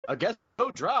I guess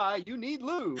so dry, you need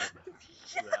lube.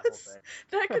 Yes,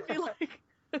 that could be like,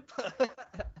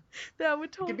 that would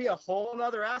It totally could be a whole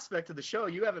other aspect of the show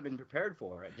you haven't been prepared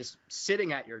for. It just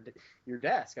sitting at your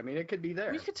desk. I mean, it could be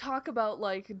there. We could talk about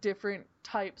like different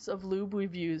types of lube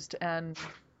we've used and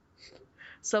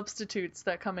substitutes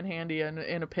that come in handy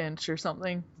in a pinch or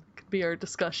something. It could be our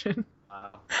discussion.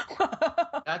 Wow.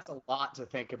 That's a lot to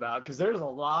think about because there's a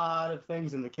lot of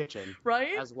things in the kitchen,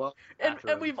 right? As well. And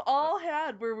we've all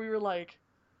had where we were like,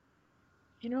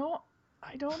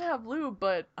 I don't have lube,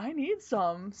 but I need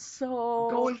some. So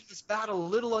I'm going to this battle a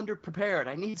little underprepared.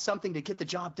 I need something to get the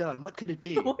job done. What could it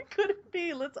be? What could it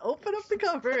be? Let's open up the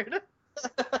cupboard.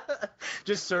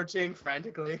 Just searching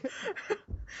frantically.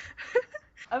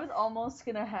 I was almost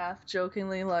gonna half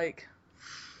jokingly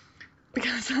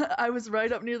because I was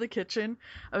right up near the kitchen,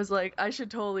 I was like, I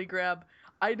should totally grab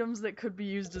items that could be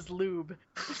used as lube.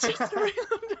 Just write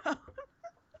them down.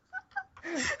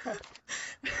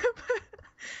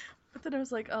 But then I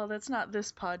was like, oh, that's not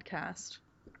this podcast.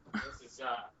 This is,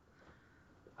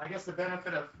 I guess the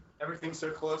benefit of everything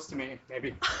so close to me.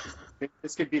 Maybe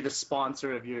this could be the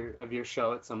sponsor of your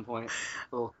show at some point.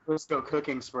 A little Crisco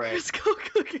cooking spray. Crisco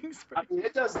cooking spray. I mean,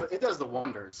 it does the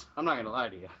wonders. I'm not gonna lie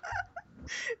to you.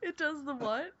 It does the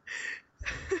what?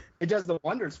 It does the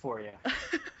wonders for you.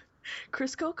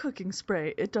 Crisco cooking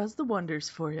spray. It does the wonders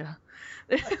for you.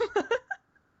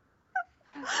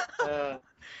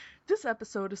 This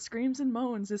episode of Screams and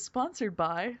Moans is sponsored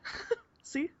by...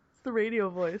 See? It's the radio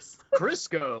voice.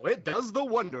 Crisco. It does the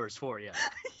wonders for you.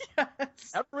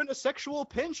 Yes. Ever in a sexual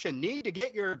pinch and need to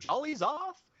get your jollies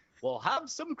off? Well, have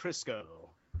some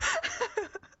Crisco.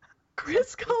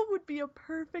 Crisco would be a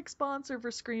perfect sponsor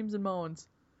for Screams and Moans.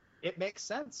 It makes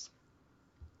sense.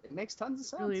 It makes tons of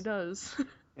sense. It really does.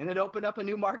 And it opened up a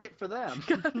new market for them.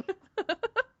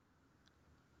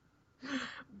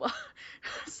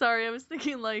 Sorry, I was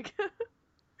thinking like,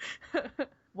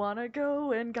 wanna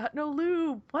go and got no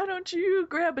lube? Why don't you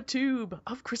grab a tube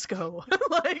of Crisco?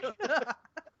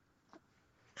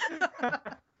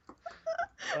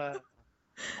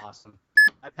 Awesome.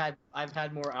 I've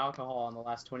had more alcohol in the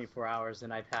last 24 hours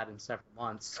than I've had in several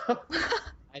months. So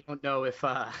I don't know if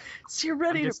so you're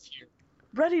ready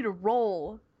to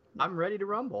roll. I'm ready to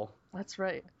rumble. That's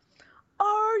right.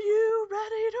 Are you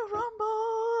ready to rumble?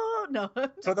 No.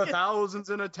 For the thousands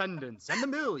in attendance and the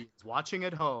millions watching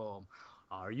at home,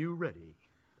 are you ready?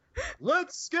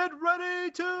 Let's get ready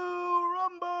to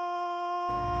rumble!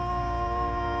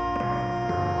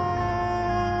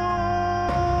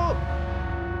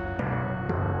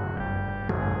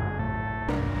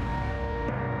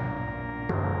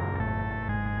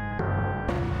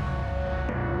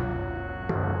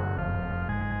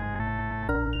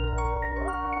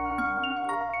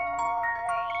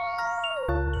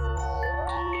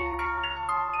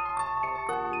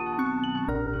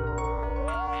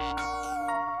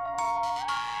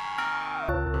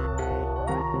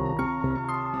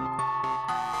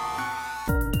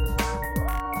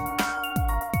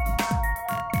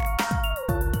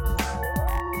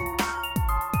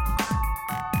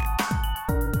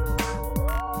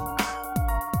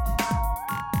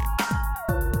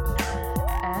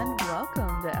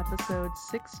 Episode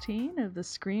 16 of the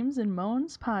Screams and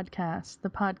Moans podcast, the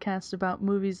podcast about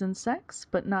movies and sex,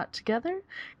 but not together,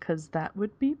 because that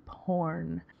would be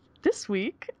porn. This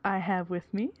week, I have with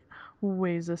me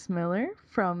Wazus Miller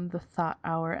from the Thought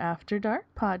Hour After Dark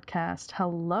podcast.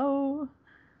 Hello.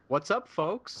 What's up,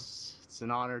 folks? It's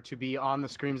an honor to be on the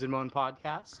Screams and Moan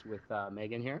podcast with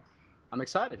Megan here. I'm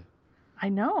excited. I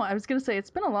know. I was going to say,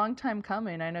 it's been a long time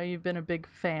coming. I know you've been a big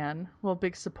fan,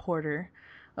 big supporter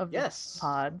of this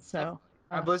pod. So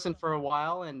I've listened for a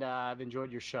while, and I've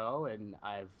enjoyed your show, and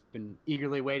I've been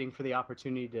eagerly waiting for the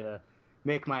opportunity to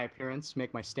make my appearance,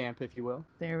 make my stamp, if you will.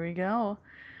 There we go.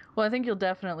 Well, I think you'll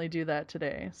definitely do that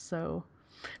today. So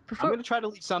I'm going to try to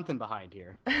leave something behind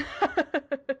here.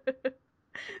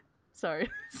 Sorry.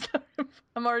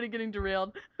 I'm already getting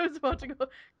derailed. I was about to go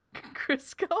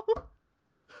Crisco.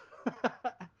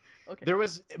 Okay. There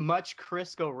was much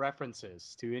Crisco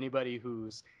references to anybody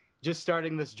who's just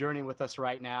starting this journey with us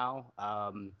right now.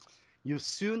 You'll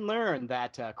soon learn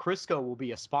that Crisco will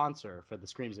be a sponsor for the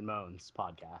Screams and Moans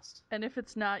podcast. And if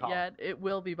it's not yet, it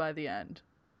will be by the end.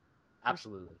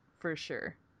 Absolutely. For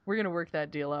sure. We're going to work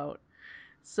that deal out.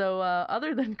 So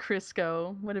other than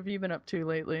Crisco, what have you been up to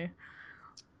lately?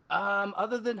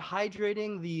 Other than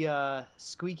hydrating the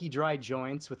squeaky dry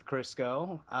joints with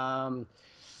Crisco,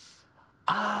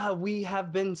 we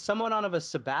have been somewhat on a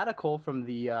sabbatical from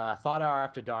the Thought Hour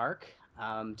After Dark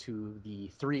to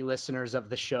the 3 listeners of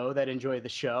the show that enjoy the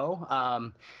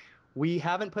show. We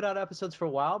haven't put out episodes for a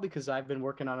while because I've been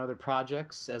working on other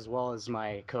projects as well as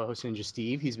my co-host Ninja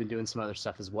Steve. He's been doing some other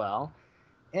stuff as well.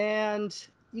 And,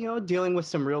 dealing with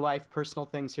some real life personal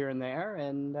things here and there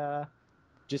and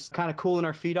just kind of cooling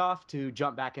our feet off to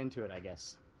jump back into it, I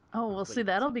guess. Oh, well, That's what see, you could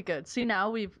that'll say. be good. See, now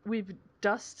we've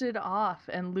dusted off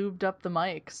and lubed up the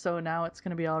mic, so now it's going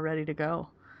to be all ready to go.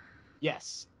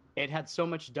 Yes, it had so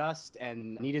much dust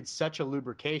and needed such a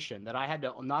lubrication that I had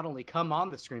to not only come on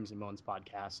the Screams and Moans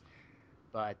podcast,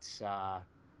 but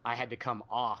I had to come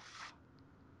off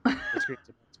the Screams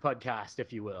and Moans podcast,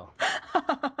 if you will.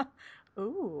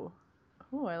 Ooh.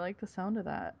 Ooh, I like the sound of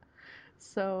that.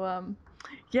 So,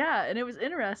 yeah, and it was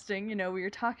interesting, we were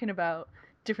talking about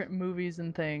different movies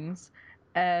and things,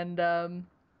 and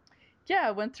yeah,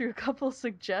 I went through a couple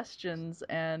suggestions,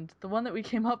 and the one that we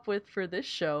came up with for this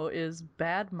show is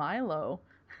Bad Milo,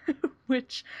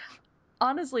 which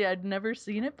honestly I'd never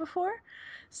seen it before.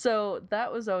 So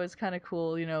that was always kind of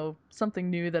cool, something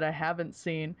new that I haven't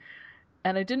seen.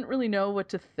 And I didn't really know what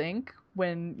to think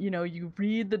when, you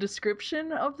read the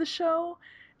description of the show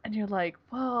and you're like,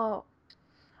 well,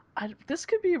 this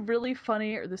could be really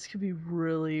funny or this could be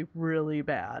really, really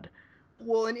bad.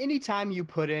 Well, and anytime you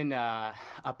put in a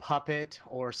puppet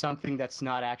or something that's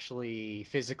not actually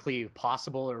physically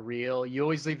possible or real, you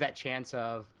always leave that chance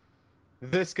of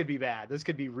this could be bad. This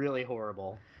could be really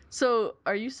horrible. So,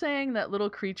 are you saying that little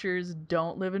creatures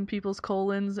don't live in people's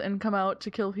colons and come out to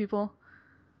kill people?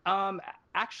 Um,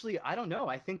 Actually, I don't know.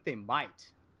 I think they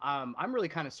might. I'm really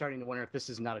kind of starting to wonder if this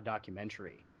is not a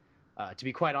documentary. To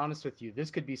be quite honest with you, this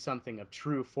could be something of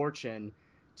true fortune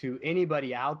to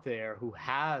anybody out there who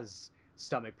has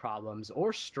stomach problems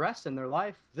or stress in their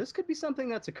life. This could be something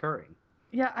that's occurring.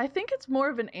 Yeah, I think it's more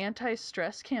of an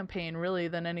anti-stress campaign really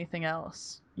than anything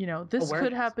else. This could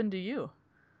Awareness. happen to you.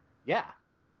 Yeah.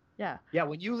 Yeah. Yeah,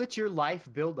 when you let your life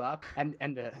build up and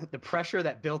the pressure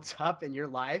that builds up in your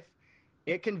life,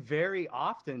 it can very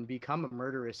often become a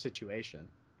murderous situation.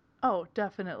 Oh,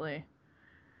 definitely.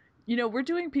 We're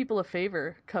doing people a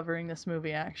favor covering this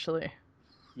movie, actually.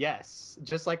 Yes,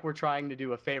 just like we're trying to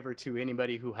do a favor to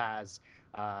anybody who has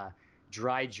uh,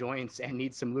 dry joints and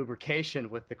needs some lubrication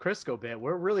with the Crisco bit,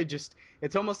 we're really just,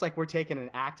 it's almost like we're taking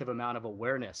an active amount of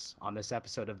awareness on this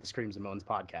episode of the Screams and Moans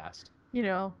podcast. You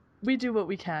know, we do what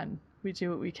we can. We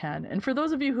do what we can. And for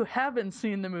those of you who haven't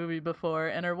seen the movie before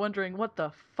and are wondering what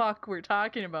the fuck we're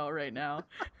talking about right now,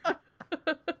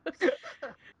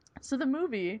 so the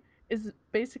movie is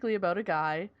basically about a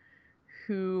guy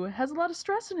who has a lot of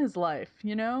stress in his life.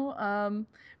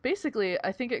 Basically,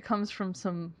 I think it comes from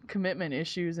some commitment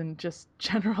issues and just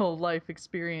general life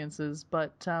experiences,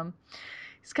 but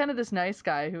he's kind of this nice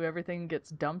guy who everything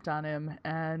gets dumped on him,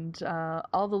 and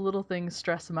all the little things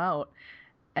stress him out.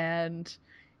 And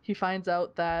he finds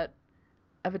out that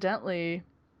evidently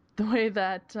the way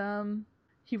that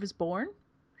he was born,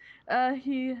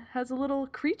 he has a little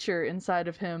creature inside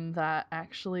of him that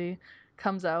actually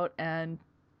comes out and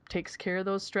takes care of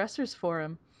those stressors for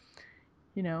him.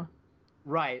 You know,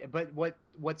 Right, but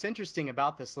what's interesting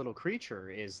about this little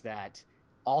creature is that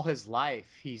all his life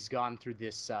he's gone through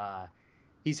this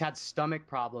he's had stomach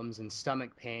problems and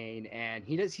stomach pain, and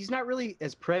he's not really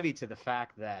as privy to the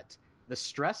fact that the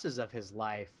stresses of his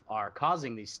life are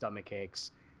causing these stomach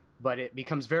aches, but it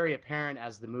becomes very apparent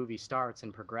as the movie starts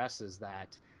and progresses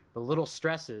that the little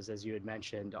stresses, as you had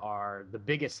mentioned, are the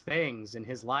biggest things in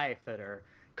his life that are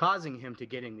causing him to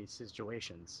get in these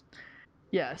situations.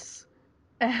 yes.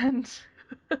 And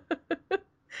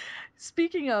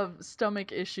speaking of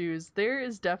stomach issues, there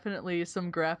is definitely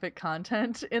some graphic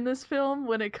content in this film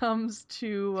when it comes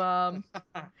to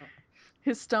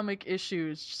his stomach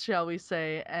issues, shall we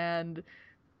say, and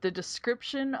the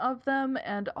description of them,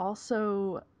 and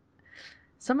also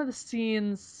some of the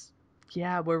scenes,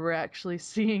 yeah, where we're actually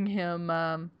seeing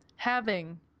him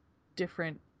having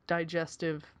different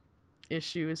digestive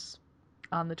issues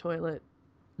on the toilet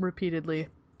repeatedly.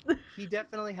 He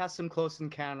definitely has some close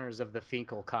encounters of the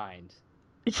Finkel kind.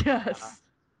 Uh, Yes.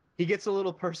 he gets a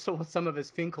little personal with some of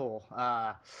his Finkel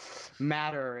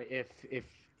matter, if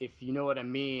you know what I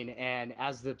mean. And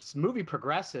as the movie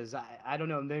progresses, I don't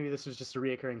know, maybe this was just a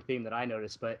reoccurring theme that I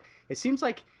noticed, but it seems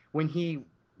like when he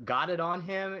got it on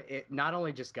him, it not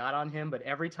only just got on him, but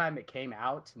every time it came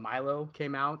out, Milo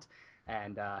came out,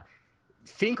 and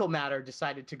Finkel matter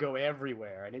decided to go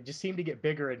everywhere, and it just seemed to get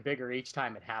bigger and bigger each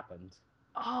time it happened.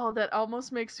 Oh, that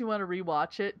almost makes me want to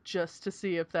rewatch it just to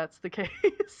see if that's the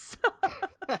case.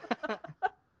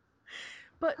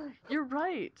 But you're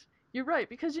right. You're right.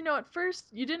 Because, at first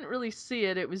you didn't really see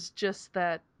it. It was just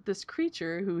that this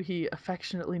creature, who he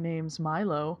affectionately names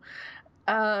Milo,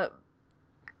 uh,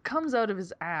 comes out of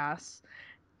his ass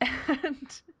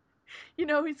And,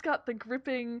 he's got the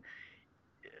gripping,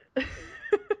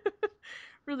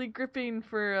 really gripping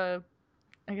for,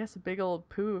 I guess, a big old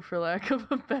poo, for lack of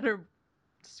a better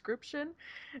description.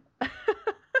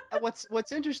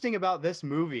 What's interesting about this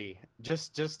movie,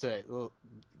 just to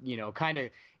kind of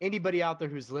anybody out there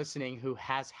who's listening who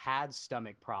has had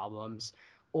stomach problems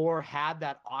or had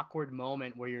that awkward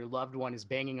moment where your loved one is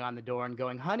banging on the door and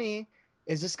going, "Honey,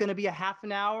 is this going to be a half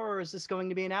an hour or is this going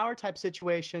to be an hour?" type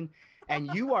situation,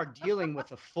 and you are dealing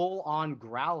with a full-on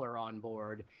growler on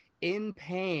board, in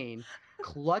pain,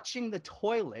 clutching the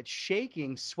toilet,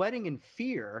 shaking, sweating in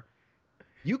fear.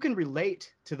 You can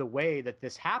relate to the way that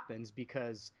this happens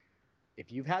because if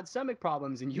you've had stomach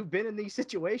problems and you've been in these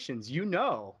situations, you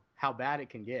know how bad it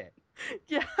can get.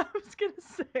 Yeah, I was gonna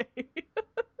say.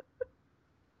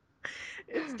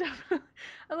 It's definitely.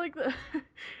 I like the.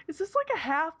 Is this like a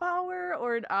half hour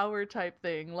or an hour type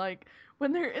thing? Like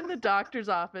when they're in the doctor's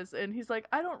office and he's like,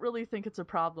 I don't really think it's a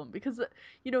problem because,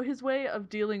 his way of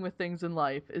dealing with things in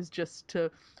life is just to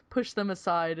push them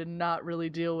aside and not really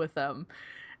deal with them.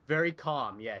 Very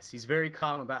calm, yes. He's very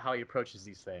calm about how he approaches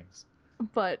these things.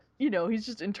 But, he's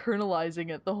just internalizing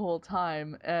it the whole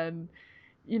time. And,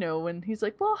 when he's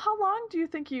like, well, how long do you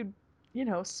think you'd,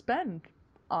 spend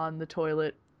on the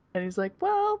toilet? And he's like,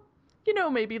 well,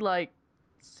 maybe like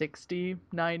 60,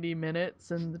 90 minutes.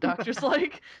 And the doctor's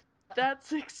like,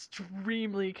 that's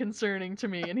extremely concerning to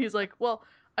me. And he's like, well,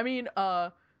 I mean,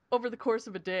 over the course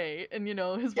of a day. And,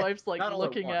 his Yeah, wife's like not all at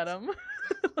looking at once. him.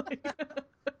 Like,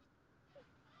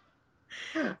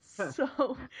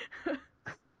 so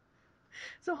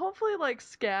So hopefully, like,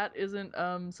 scat isn't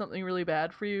something really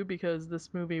bad for you because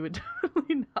this movie would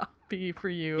definitely not be for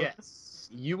you. Yes,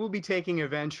 you will be taking a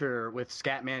venture with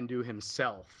Scatmandu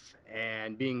himself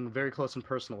and being very close and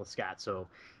personal with Scat. So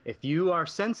if you are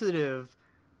sensitive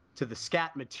to the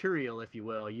Scat material, if you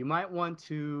will, you might want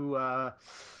to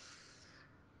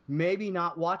maybe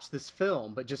not watch this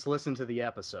film, but just listen to the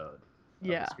episode of the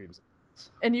Yeah, Screams.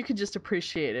 and you can just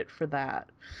appreciate it for that.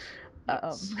 Um,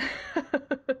 Yes.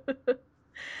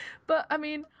 but I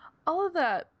mean, all of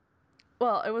that.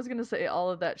 Well, I was gonna say all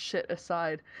of that shit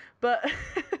aside, but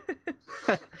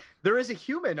There is a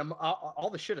human, all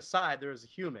the shit aside, there is a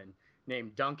human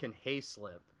named Duncan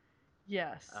Hayslip uh,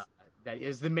 yes, that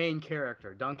is the main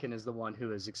character. Duncan is the one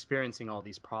who is experiencing all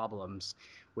these problems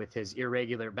with his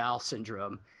irregular bowel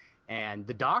syndrome. And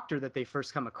the doctor that they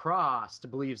first come across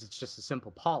believes it's just a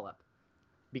simple polyp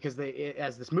because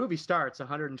as this movie starts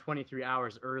 123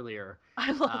 hours earlier.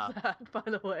 I love uh, that. By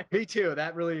the way, Me too.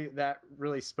 That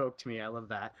really spoke to me. I love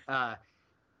that.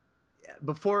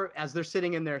 Before, as they're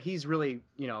sitting in there, he's really,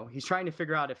 he's trying to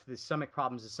figure out if the stomach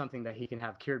problems is something that he can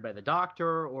have cured by the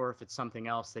doctor or if it's something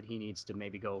else that he needs to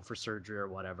maybe go for surgery or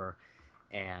whatever.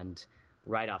 And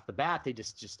right off the bat, they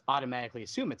just automatically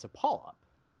assume it's a polyp,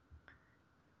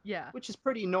 yeah, which is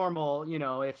pretty normal,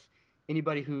 if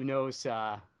anybody who knows,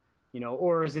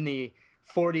 or is in the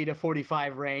 40 to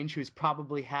 45 range who's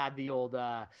probably had the old,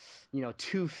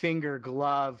 two-finger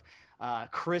glove,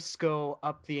 Crisco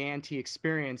up the ante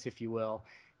experience, if you will,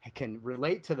 can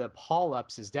relate to the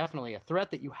polyps is definitely a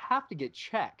threat that you have to get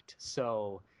checked.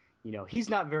 So, he's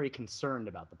not very concerned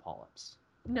about the polyps.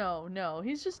 no, no,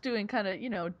 he's just doing kind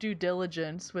of due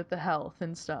diligence with the health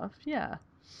and stuff. Yeah.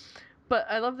 But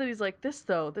I love that he's like, this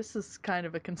though, this is kind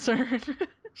of a concern.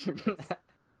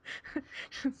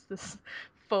 It's this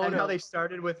And how photo. they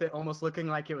started with it almost looking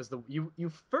like it was you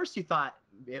thought,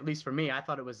 at least for me, I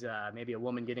thought it was maybe a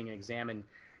woman getting examined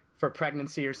for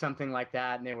pregnancy or something like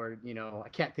that, and they were, I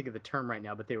can't think of the term right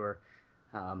now, but they were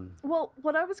Well,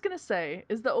 what I was gonna say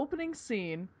is the opening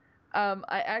scene.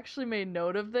 I actually made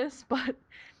note of this, but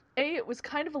it was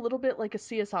kind of a little bit like a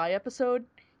CSI episode,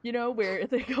 where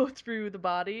they go through the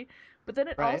body. But then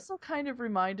it right. also kind of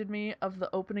reminded me of the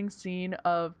opening scene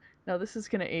of, now this is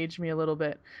gonna age me a little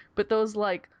bit, but those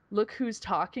like Look Who's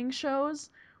Talking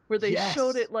shows where they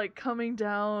showed Yes. it like coming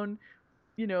down,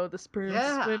 the sperm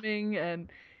Yeah. swimming,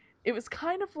 and it was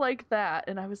kind of like that.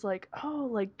 And I was like, oh,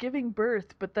 like giving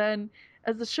birth. But then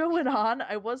as the show went on,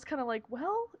 I was kind of like,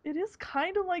 well, it is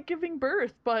kind of like giving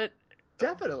birth, but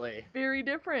Definitely. very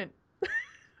different.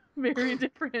 Very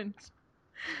different.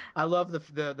 I love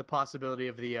the possibility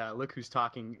of the Look Who's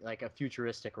Talking, like a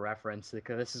futuristic reference,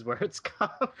 because this is where it's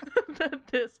come. That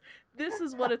this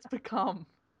is what it's become.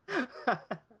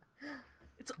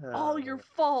 It's all your Uh,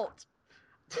 fault.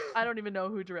 I don't even know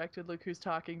who directed Look Who's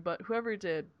Talking, but whoever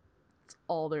did, it's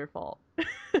all their fault.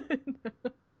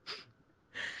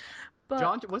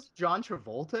 But Was John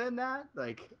Travolta in that?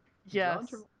 Like John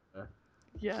yes, Travolta.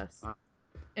 yes. Wow.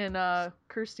 And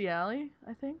Kirstie Alley,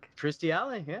 I think. Christy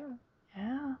Alley, yeah.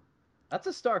 Yeah. That's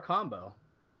a star combo.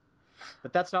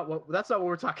 But that's not what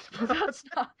we're talking about. That's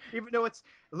not. Even though it's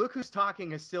Look Who's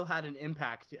Talking has still had an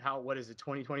impact, what is it,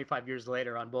 20, 25 years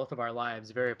later on both of our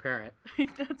lives, very apparent.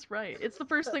 That's right. It's the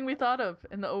first thing we thought of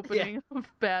in the Yeah. opening of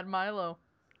Bad Milo.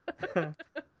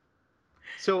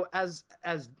 So as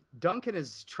Duncan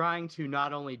is trying to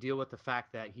not only deal with the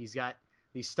fact that he's got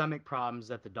these stomach problems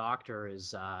that the doctor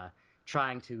is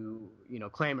trying to,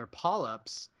 claim are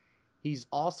polyps, he's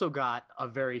also got a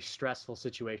very stressful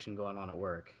situation going on at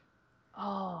work.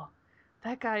 Oh,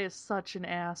 that guy is such an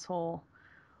asshole.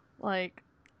 Like,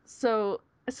 so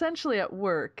essentially at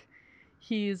work,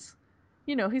 he's,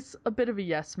 he's a bit of a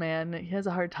yes man. He has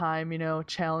a hard time,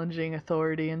 challenging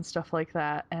authority and stuff like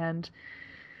that. And,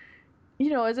 you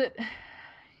know, as it,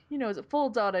 as it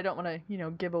folds out, I don't want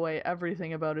to, give away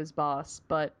everything about his boss,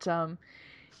 but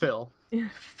Phil.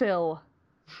 Phil.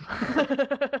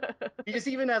 He just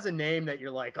even has a name that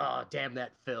you're like, oh, damn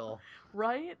that Phil.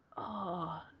 Right?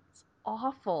 Oh, it's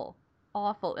awful.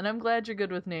 Awful. And I'm glad you're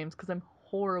good with names because I'm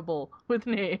horrible with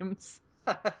names.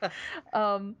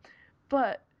 Um,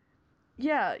 but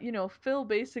yeah, Phil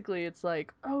basically it's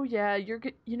like, oh yeah, you're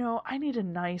good. I need a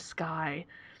nice guy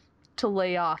to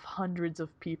lay off hundreds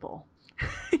of people,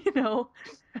 you know?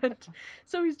 And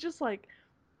so he's just like,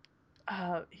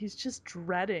 he's just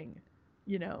dreading,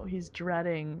 he's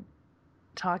dreading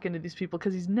talking to these people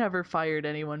because he's never fired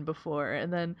anyone before.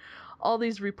 And then all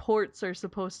these reports are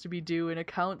supposed to be due and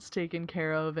accounts taken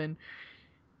care of. And,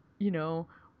 you know,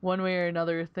 one way or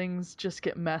another, things just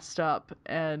get messed up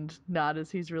and not as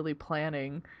he's really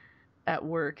planning at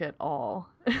work at all.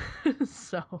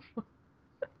 So,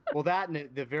 Well, that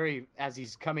and as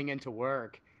he's coming into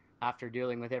work after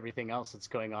dealing with everything else that's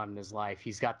going on in his life,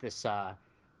 he's got this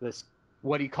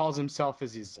what he calls himself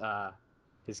as his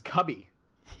cubby.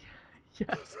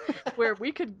 yes, where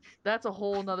we could, that's a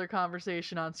whole nother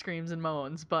conversation on Screams and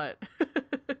Moans, but.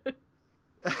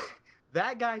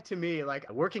 That guy to me,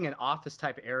 like working in office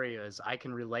type areas, I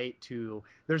can relate to.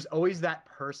 There's always that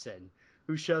person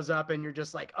who shows up and you're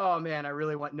just like, oh man, I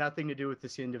really want nothing to do with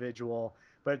this individual.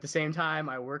 But at the same time,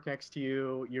 I work next to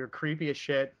you. You're creepy as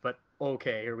shit, but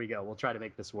okay, here we go. We'll try to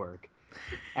make this work.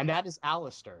 And that is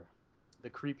Alistair, the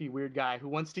creepy, weird guy who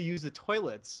wants to use the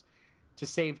toilets to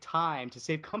save time, to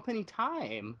save company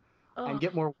time, and Oh,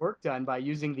 get more work done by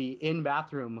using the in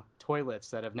bathroom toilets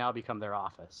that have now become their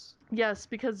office. yes,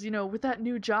 because, with that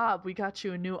new job, we got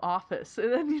you a new office.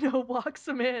 And then, walks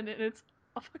him in and it's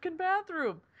a fucking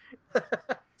bathroom.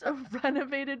 It's a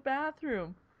renovated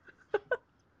bathroom.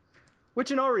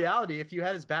 Which, in all reality, if you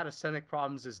had as bad aesthetic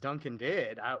problems as Duncan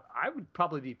did, I would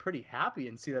probably be pretty happy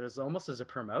and see that as almost as a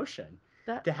promotion.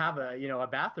 That To have a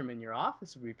bathroom in your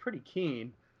office would be pretty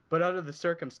keen, but under the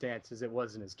circumstances, it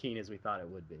wasn't as keen as we thought it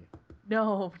would be.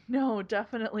 no, no,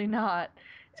 definitely not.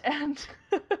 And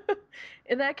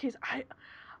in that case,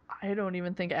 I don't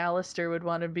even think Alistair would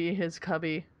want to be his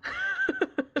cubby.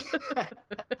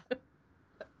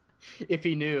 If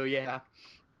he knew, yeah.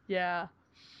 Yeah.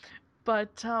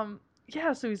 But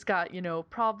yeah, so he's got,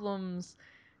 problems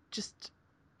just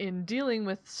in dealing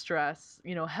with stress,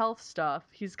 health stuff.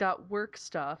 He's got work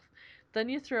stuff. Then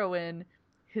you throw in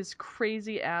his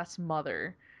crazy ass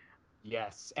mother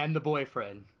Yes, and the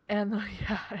boyfriend. and the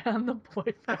yeah, and the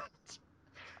boyfriend.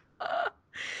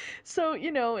 So,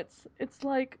 it's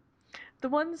like the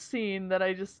one scene that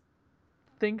I just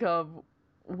think of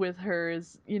with her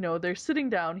is, they're sitting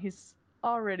down, he's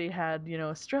already had,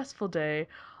 a stressful day,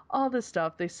 all this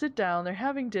stuff. They sit down, they're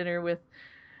having dinner with,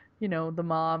 the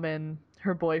mom and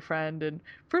her boyfriend. And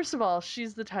first of all,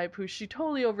 she's the type who she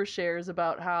totally overshares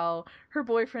about how her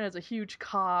boyfriend has a huge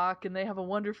cock and they have a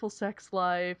wonderful sex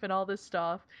life and all this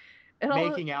stuff. And all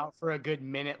Making out for a good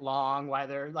minute long while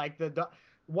they're like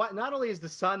what not only is the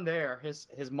son there, his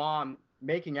mom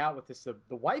making out with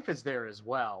the wife is there as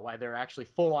well, while they're actually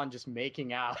full on just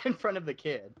making out in front of the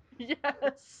kid.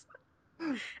 yes.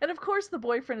 And of course the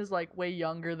boyfriend is like way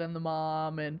younger than the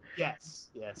mom and Yes,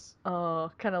 yes.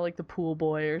 kind of like the pool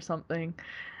boy or something.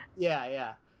 Yeah,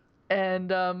 yeah. And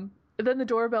then the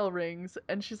doorbell rings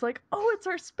and she's like, "Oh, it's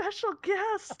our special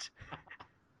guest."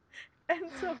 And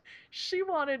so she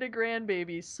wanted a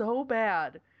grandbaby so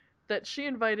bad that she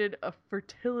invited a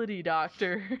fertility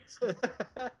doctor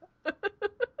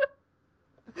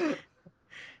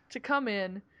to come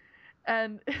in.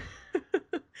 And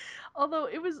although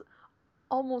it was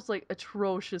almost like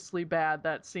atrociously bad,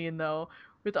 that scene though,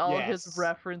 with all of his Yes.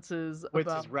 references With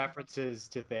about. his references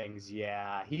to things,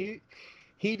 yeah.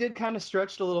 He did kind of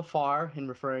stretched a little far in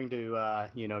referring to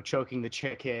choking the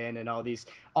chicken and all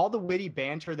the witty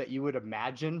banter that you would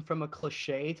imagine from a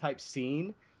cliche type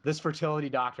scene. This fertility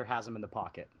doctor has him in the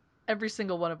pocket. Every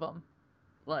single one of them.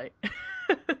 Like,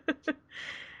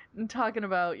 and talking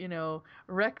about,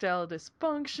 erectile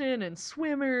dysfunction and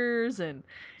swimmers and,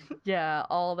 yeah,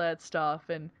 all that stuff.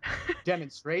 And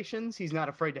Demonstrations. He's not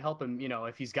afraid to help him.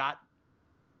 If he's got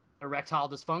erectile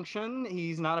dysfunction,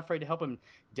 he's not afraid to help him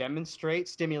demonstrate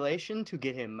stimulation to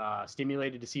get him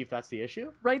stimulated to see if that's the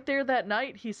issue. right there that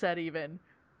night, he said, even.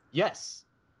 Yes.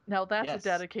 Now that's a Yes.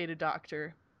 dedicated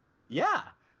doctor. Yeah.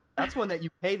 That's one that you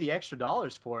pay the extra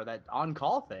dollars for, that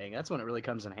on-call thing. That's when it really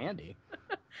comes in handy.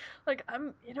 Like,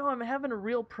 I'm having a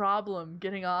real problem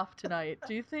getting off tonight.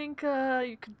 Do you think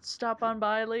you could stop on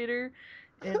by later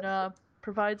and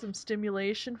provide some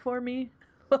stimulation for me?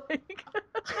 Like,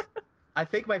 I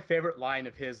think my favorite line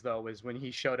of his, though, was when he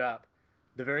showed up.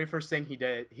 The very first thing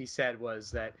he said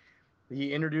was that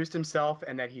he introduced himself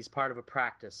and that he's part of a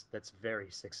practice that's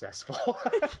very successful.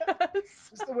 yes.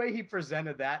 Just the way he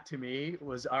presented that to me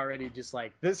was already just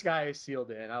like, this guy is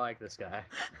sealed in. I like this guy.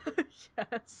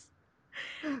 yes.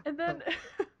 And then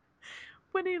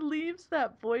when he leaves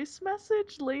that voice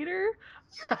message later,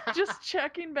 just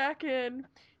checking back in,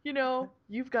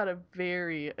 you've got a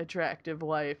very attractive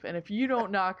wife, and if you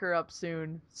don't knock her up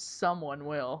soon, someone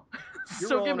will. You're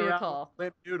So give rolling me a around with call. a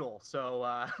limp noodle,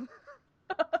 so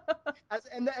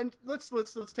and let's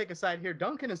take a side here.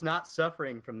 Duncan is not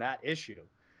suffering from that issue.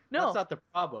 That's No. not the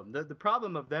problem. The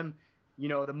problem of them,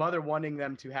 the mother wanting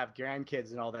them to have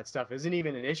grandkids and all that stuff isn't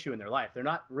even an issue in their life. They're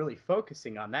not really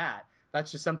focusing on that.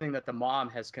 That's just something that the mom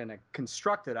has kind of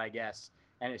constructed, I guess,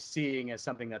 and is seeing as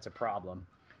something that's a problem.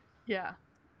 Yeah.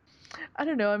 I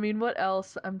don't know. I mean, what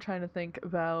else? I'm trying to think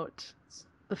about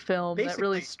the film that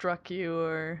really Basically, struck you,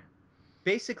 or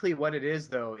basically what it is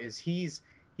though is he's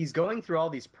going through all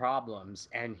these problems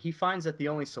and he finds that the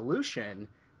only solution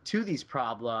to these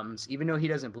problems, even though he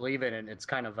doesn't believe it and it's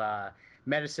kind of a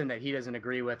medicine that he doesn't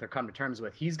agree with or come to terms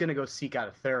with, he's going to go seek out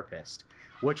a therapist,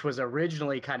 which was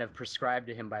originally kind of prescribed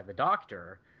to him by the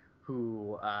doctor,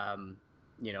 who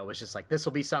was just like, this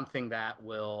will be something that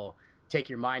will take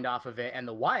your mind off of it. And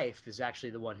the wife is actually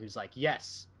the one who's like,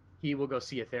 yes, he will go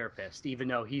see a therapist, even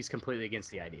though he's completely against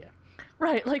the idea.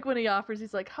 right? Like when he offers,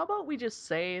 he's like, "How about we just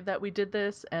say that we did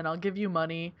this, and I'll give you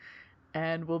money,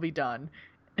 and we'll be done."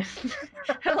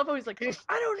 I love how he's like,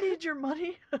 "I don't need your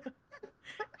money,"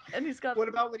 and he's got. What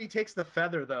about when he takes the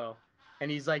feather though, and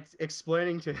he's like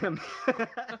explaining to him,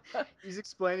 he's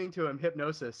explaining to him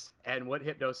hypnosis and what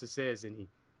hypnosis is, and he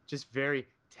just very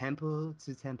temple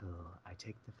to temple, I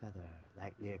take the feather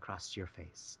lightly across your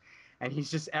face, and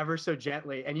he's just ever so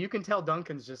gently, and you can tell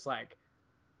Duncan's just like,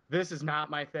 this is not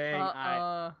my thing.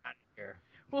 I don't care.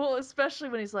 Well, especially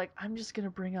when he's like, "I'm just gonna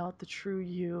bring out the true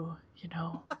you,"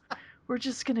 We're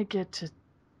just gonna get to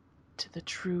the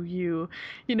true you,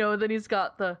 And then he's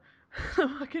got the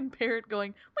fucking parrot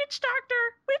going, "Witch doctor,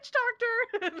 witch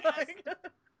doctor," Yes,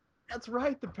 that's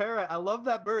right, the parrot. I love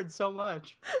that bird so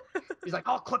much. He's like,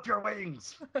 I'll clip your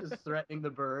wings, just threatening the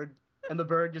bird, and the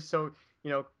bird just so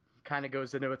kind of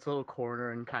goes into its little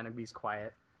corner and kind of be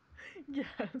quiet.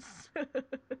 yes.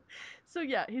 So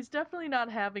yeah, he's definitely not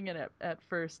having it at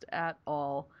first at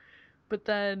all. But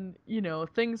then,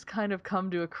 things kind of come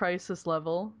to a crisis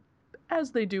level,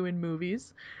 as they do in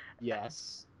movies.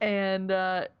 Yes.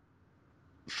 And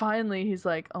finally, he's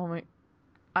like, "Oh my,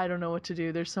 I don't know what to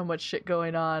do. There's so much shit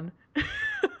going on."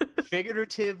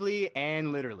 Figuratively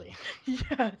and literally.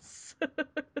 Yes.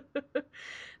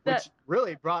 Which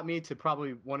really brought me to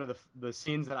probably one of the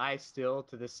scenes that I still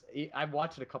to this, I've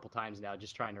watched it a couple times now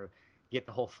just trying to get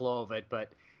the whole flow of it,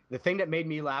 but the thing that made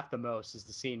me laugh the most is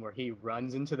the scene where he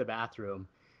runs into the bathroom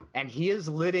and he is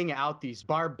letting out these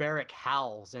barbaric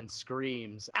howls and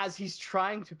screams as he's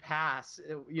trying to pass.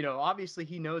 Obviously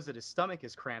he knows that his stomach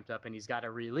is cramped up and he's got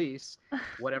to release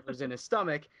whatever's in his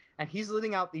stomach, and he's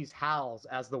letting out these howls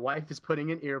as the wife is putting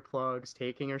in earplugs,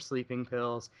 taking her sleeping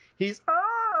pills. He's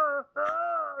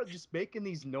just making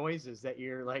these noises that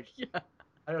you're like, Yeah.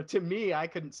 I don't know, to me, I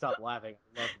couldn't stop laughing.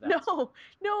 I love that.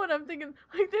 No, and I'm thinking,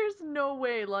 like, there's no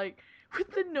way, like,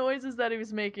 with the noises that he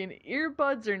was making,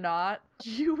 earbuds or not,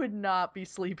 you would not be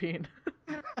sleeping.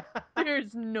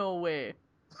 There's no way.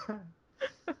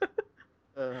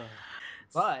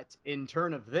 But in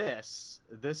turn of this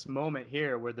moment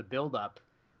here where the buildup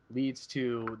leads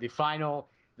to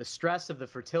the stress of the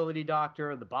fertility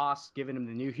doctor, the boss giving him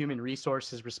the new human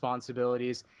resources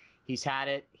responsibilities. He's had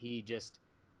it. He just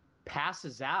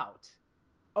passes out.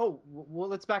 Oh, well,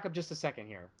 let's back up just a second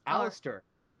here. Alistair,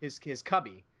 his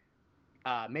cubby,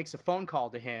 makes a phone call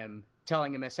to him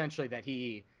telling him essentially that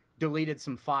he deleted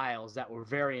some files that were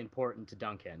very important to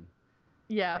Duncan.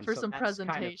 Yeah, And for so some that's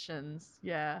presentations.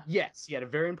 Yeah. Yes, he had a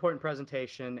very important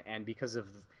presentation, and because of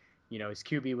his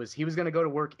QB he was going to go to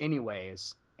work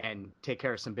anyways, and take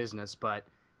care of some business, but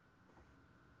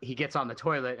he gets on the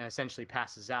toilet and essentially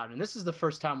passes out. And this is the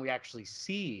first time we actually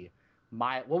see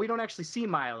Milo. Well, we don't actually see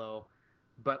Milo,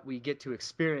 but we get to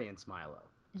experience Milo.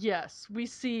 Yes, we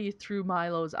see through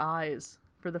Milo's eyes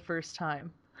for the first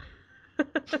time.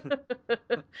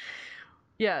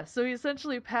 Yeah, so he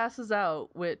essentially passes out,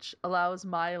 which allows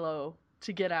Milo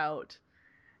to get out.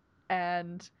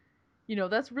 And,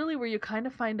 that's really where you kind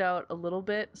of find out a little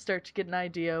bit, start to get an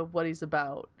idea of what he's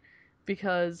about.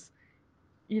 Because,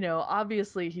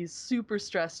 obviously he's super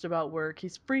stressed about work.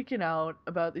 He's freaking out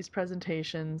about these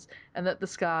presentations and that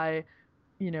this guy,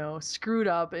 screwed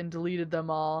up and deleted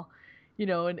them all.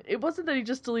 And it wasn't that he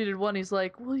just deleted one. He's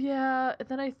like, well, yeah, and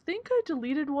then I think I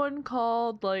deleted one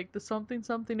called like the something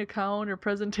something account or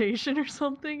presentation or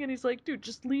something. And he's like, dude,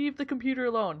 just leave the computer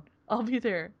alone. I'll be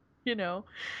there, you know?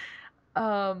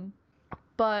 Um,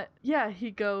 but yeah,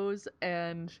 he goes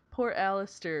and poor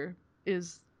Alistair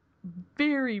is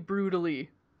very brutally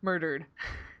murdered.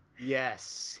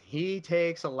 Yes, he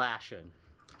takes a lashing.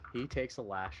 He takes a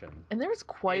lashing. And there's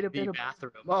quite In a bit the of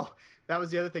bathroom. Oh, that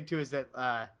was the other thing too, is that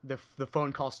the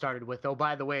phone call started with, "Oh,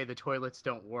 by the way, the toilets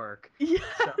don't work." yes.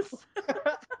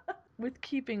 So With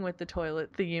keeping with the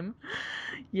toilet theme.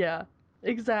 Yeah,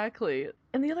 exactly.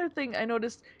 And the other thing I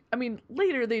noticed, I mean,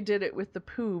 later they did it with the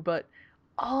poo, but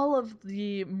all of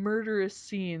the murderous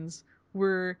scenes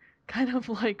were kind of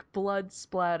like blood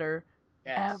splatter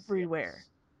yes, everywhere. yes.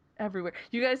 Everywhere.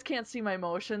 You guys can't see my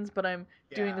motions, but I'm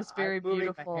doing Yeah, this I'm very moving my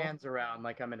beautiful. hands around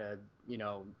like I'm in a,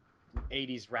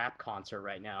 80s rap concert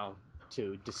right now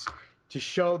to just to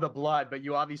show the blood, but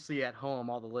you obviously at home,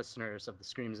 all the listeners of the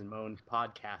Screams and Moan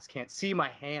podcast can't see my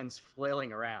hands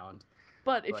flailing around.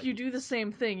 But if But you do the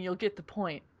same thing, you'll get the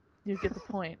point. You'll get the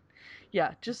point.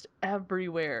 Yeah, just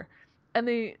everywhere. And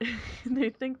they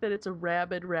they think that it's a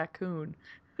rabid raccoon.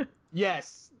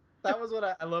 yes, that was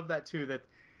what I love that too. That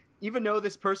even though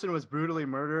this person was brutally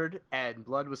murdered and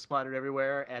blood was splattered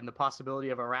everywhere, and the possibility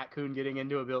of a raccoon getting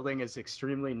into a building is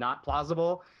extremely not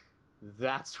plausible,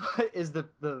 that's what is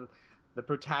the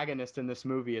protagonist in this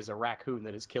movie is a raccoon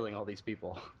that is killing all these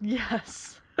people.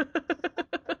 Yes.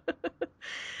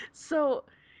 So,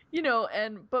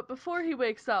 but before he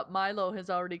wakes up, Milo has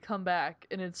already come back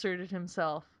and inserted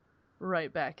himself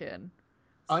right back in.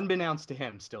 Unbeknownst to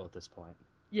him, still at this point.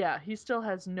 Yeah, he still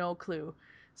has no clue.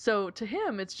 So to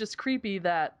him, it's just creepy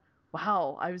that,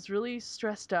 wow, I was really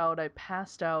stressed out. I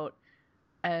passed out,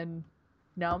 and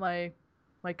now my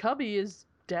cubby is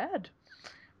dead,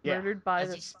 Yeah, murdered by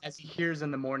as the. he hears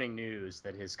in the morning news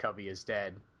that his cubby is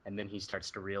dead, and then he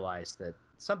starts to realize that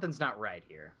something's not right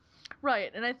here.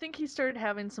 Right, and I think he started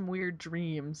having some weird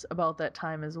dreams about that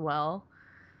time as well.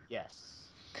 Yes.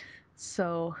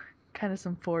 So, kind of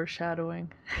some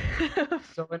foreshadowing.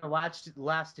 So in a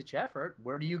last ditch effort,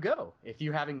 where do you go if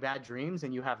you're having bad dreams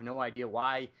and you have no idea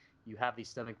why you have these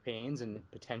stomach pains and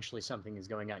potentially something is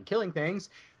going on killing things?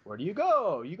 Where do you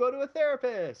go? You go to a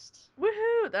therapist.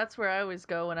 Woohoo! That's where I always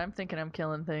go when I'm thinking I'm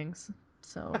killing things.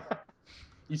 So,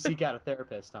 You seek out a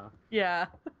therapist, huh? yeah.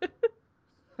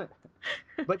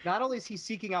 But not only is he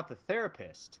seeking out the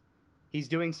therapist, he's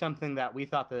doing something that we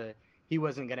thought that he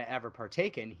wasn't going to ever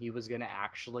partake in. He was going to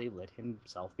actually let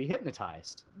himself be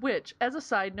hypnotized. Which, as a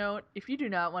side note, if you do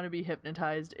not want to be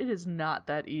hypnotized, it is not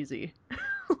that easy.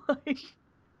 Like,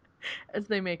 as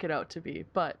they make it out to be.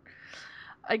 But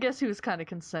I guess he was kind of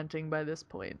consenting by this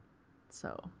point.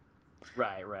 So.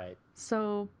 Right, right.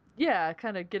 So, yeah,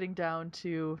 kind of getting down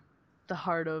to the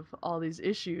heart of all these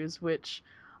issues, which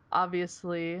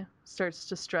obviously starts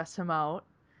to stress him out.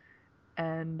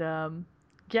 And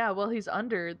yeah, while he's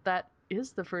under, that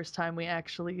is the first time we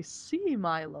actually see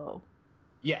Milo.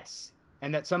 Yes.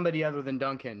 And that somebody other than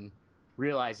Duncan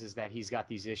realizes that he's got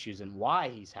these issues and why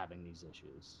he's having these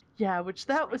issues. Yeah, which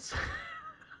that was.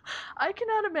 I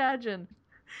cannot imagine.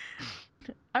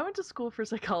 I went to school for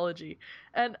psychology,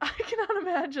 and I cannot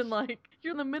imagine, like,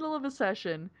 you're in the middle of a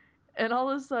session, and all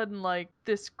of a sudden, like,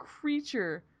 this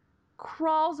creature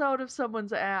crawls out of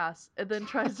someone's ass and then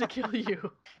tries to kill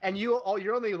you. And your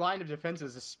only line of defense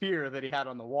is a spear that he had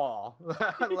on the wall.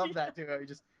 I love that too. He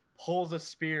just pulls a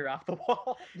spear off the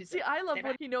wall. See, Like, I love "Damn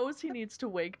when it." he knows he needs to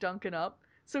wake Duncan up,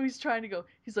 so he's trying to go.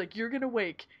 He's like, "You're gonna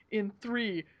wake in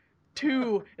 3,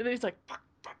 2," and then he's like, "Fuck,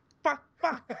 fuck, fuck,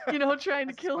 fuck," trying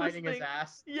to As he's kill this fighting his thing.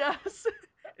 ass. Yes,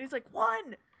 and he's like,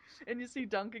 "1," and you see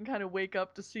Duncan kind of wake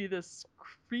up to see this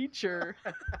creature.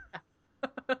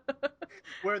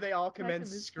 Where they all Back in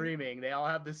commence this screaming. They all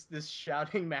have this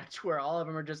shouting match where all of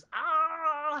them are just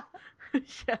ah.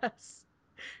 Yes,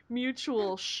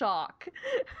 mutual shock.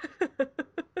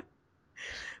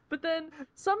 But then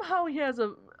somehow he has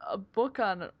a book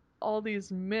on all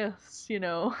these myths, you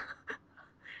know.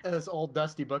 This old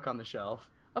dusty book on the shelf.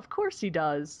 Of course he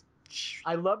does.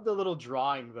 I love the little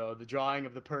drawing though. The drawing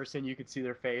of the person, you could see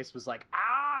their face was like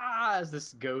as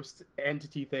this ghost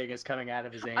entity thing is coming out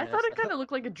of his I thought anus. it kind of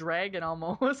looked like a dragon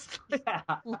almost, like Yeah.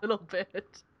 a little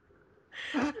bit.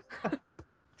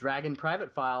 Dragon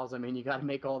private files. I mean, you got to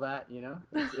make all that.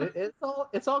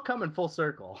 It's all coming full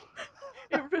circle.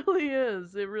 It really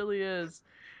is. It really is.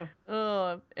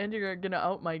 Oh, and you're gonna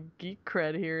out my geek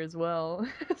cred here as well.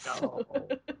 So-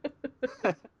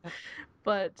 No.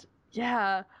 but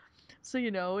yeah, so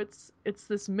it's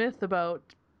this myth about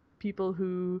people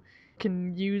who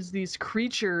can use these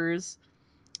creatures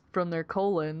from their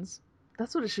colons.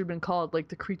 That's what it should have been called, like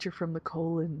the creature from the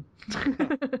colon.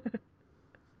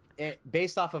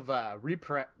 Based off of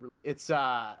it's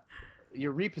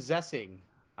you're repossessing.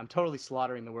 I'm totally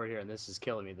slaughtering the word here, and this is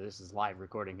killing me. This is live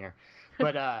recording here,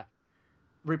 but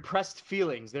repressed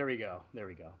feelings. There we go. There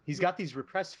we go. He's got these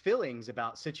repressed feelings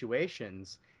about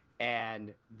situations,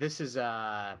 and this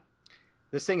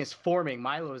thing is forming.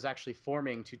 Milo is actually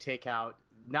forming to take out.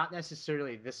 Not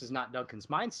necessarily. This is not Duncan's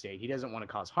mind state. He doesn't want to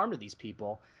cause harm to these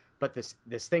people, but this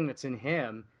thing that's in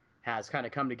him has kind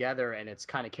of come together, and it's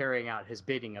kind of carrying out his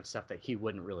bidding of stuff that he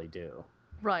wouldn't really do.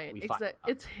 Right.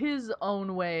 It's his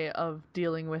own way of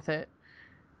dealing with it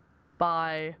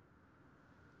by,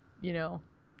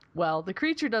 well, the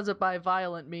creature does it by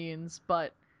violent means,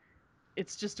 but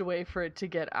it's just a way for it to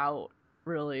get out,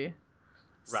 really.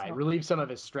 Right. So, Relieve some of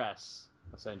his stress,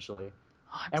 essentially.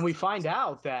 And we find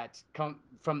out that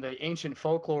from the ancient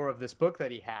folklore of this book that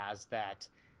he has, that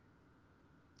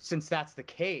since that's the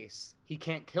case, he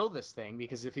can't kill this thing,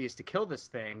 because if he is to kill this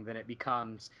thing, then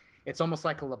it's almost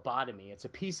like a lobotomy. It's a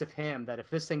piece of him that if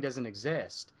this thing doesn't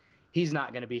exist, he's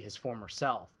not going to be his former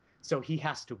self. So he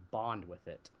has to bond with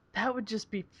it. That would just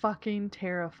be fucking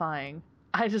terrifying.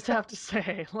 I just have to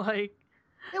say, like,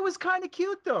 it was kind of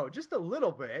cute though, just a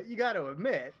little bit, you got to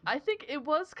admit. I think it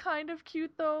was kind of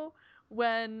cute though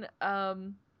when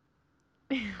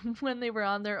when they were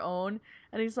on their own,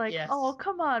 and he's like, Yes. "Oh,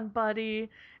 come on, buddy,"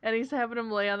 and he's having him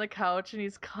lay on the couch, and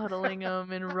he's cuddling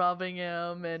him and rubbing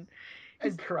him, and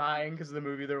crying because of the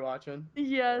movie they're watching.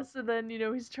 Yes, and then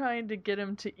he's trying to get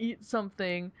him to eat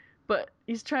something, but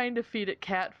he's trying to feed it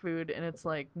cat food, and it's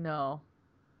like, no,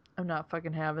 I'm not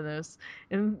fucking having this,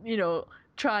 and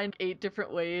trying 8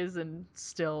 different ways, and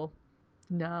still,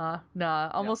 nah,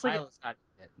 almost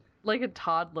like a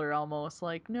toddler, almost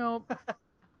like, nope.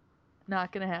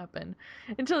 Not gonna happen.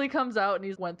 Until he comes out and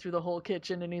he's went through the whole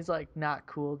kitchen and he's like, not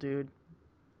cool, dude.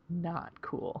 Not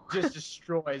cool. Just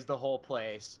destroys the whole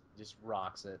place. Just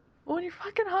rocks it. Well, when you're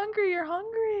fucking hungry, you're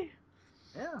hungry.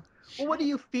 Yeah. Well, what do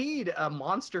you feed a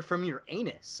monster from your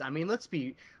anus? I mean, let's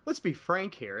be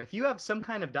frank here. If you have some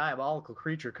kind of diabolical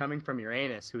creature coming from your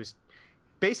anus who's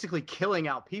basically killing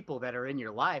out people that are in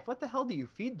your life, what the hell do you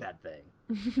feed that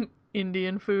thing?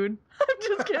 Indian food. I'm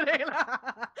just kidding.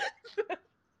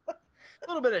 A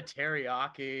little bit of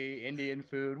teriyaki, Indian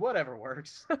food, whatever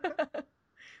works.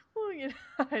 Well,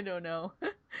 I don't know.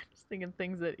 Just thinking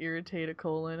things that irritate a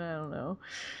colon. I don't know.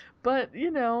 But,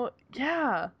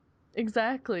 yeah,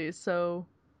 exactly. So,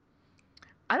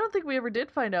 I don't think we ever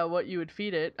did find out what you would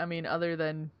feed it. I mean, other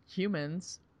than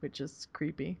humans, which is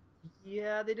creepy.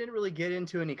 Yeah, they didn't really get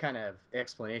into any kind of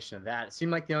explanation of that. It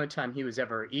seemed like the only time he was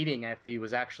ever eating, if he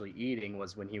was actually eating,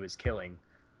 was when he was killing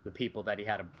the people that he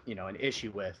had an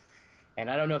issue with. And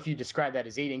I don't know if you describe that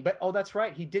as eating, but that's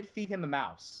right, he did feed him a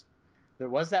mouse. There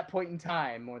was that point in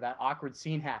time where that awkward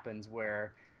scene happens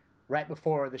where right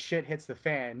before the shit hits the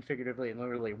fan, figuratively and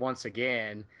literally once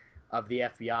again, of the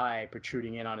FBI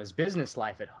protruding in on his business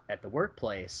life at the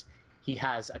workplace, he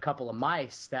has a couple of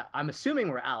mice that I'm assuming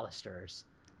were Alistair's.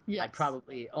 Yes. I'd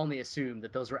probably only assume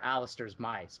that those were Alistair's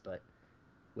mice, but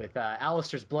with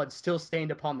Alistair's blood still stained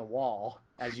upon the wall,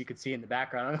 as you could see in the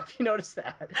background. I don't know if you noticed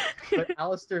that, but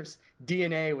Alistair's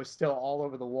DNA was still all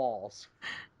over the walls.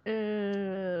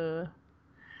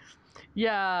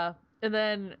 Yeah, and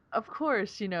then, of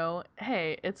course,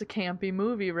 hey, it's a campy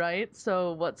movie, right?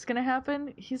 So what's going to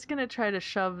happen? He's going to try to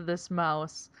shove this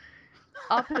mouse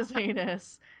up his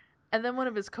anus, and then one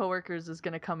of his coworkers is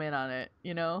going to come in on it,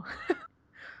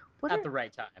 At the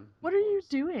right time. What are you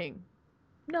doing?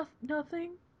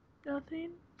 Nothing.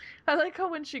 I like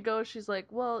how when she goes, she's like,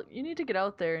 well, you need to get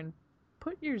out there and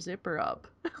put your zipper up.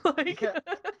 Like, yeah.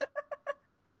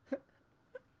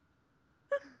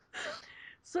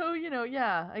 So,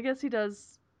 yeah, I guess he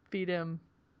does feed him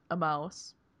a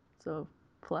mouse. So,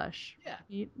 flesh.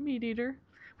 Yeah. Meat eater.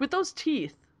 With those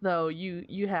teeth, though,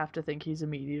 you have to think he's a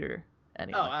meat eater. Oh,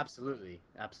 anyway. absolutely,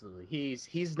 absolutely.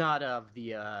 He's not of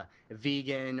the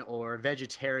vegan or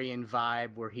vegetarian vibe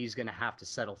where he's gonna have to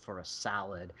settle for a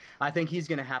salad. I think he's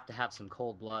gonna have to have some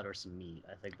cold blood or some meat.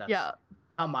 I think that's Yeah,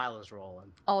 how Milo's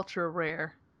rolling. ultra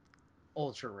rare.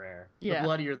 Ultra rare. The Yeah.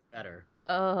 bloodier, the better.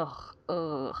 Ugh,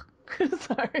 ugh.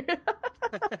 Sorry.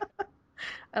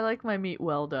 I like my meat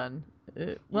well done.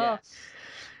 Well, Yes.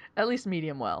 at least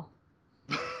medium well.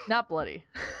 Not bloody.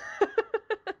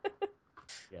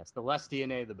 Yes. The less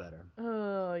DNA, the better.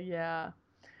 Oh, yeah.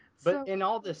 But So, in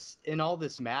all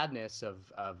this madness of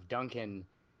Duncan,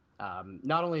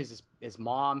 not only is his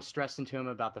mom stressing to him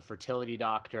about the fertility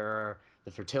doctor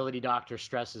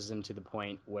stresses him to the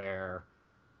point where,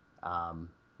 um,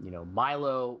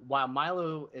 while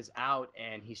Milo is out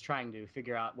and he's trying to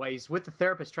figure out, well, he's with the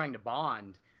therapist trying to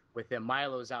bond with him.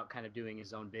 Milo's out kind of doing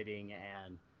his own bidding,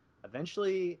 and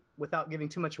eventually, without giving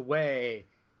too much away,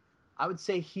 I would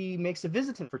say he makes a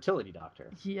visit to the fertility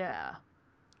doctor. yeah.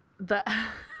 That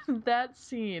that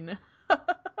scene.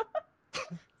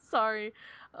 Sorry.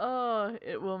 Oh,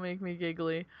 it will make me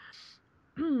giggly.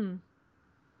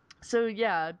 So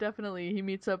yeah, definitely he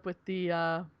meets up with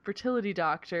the fertility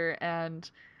doctor and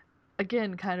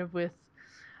again kind of with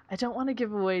I don't want to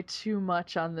give away too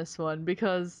much on this one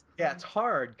because Yeah, it's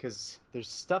hard because there's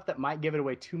stuff that might give it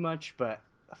away too much, but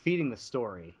feeding the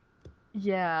story.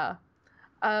 yeah.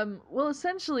 Well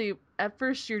essentially at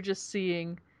first you're just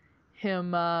seeing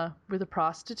him with a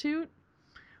prostitute,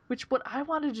 which what I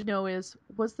wanted to know is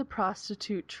was the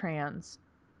prostitute trans?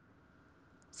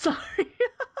 Sorry.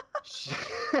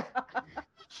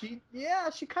 She,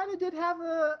 she kind of did have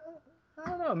I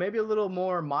don't know, maybe a little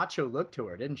more macho look to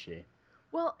her, didn't she?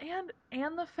 Well,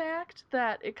 and the fact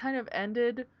that it kind of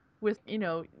ended with,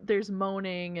 there's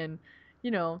moaning and,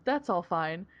 that's all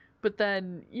fine. But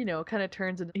then, kind of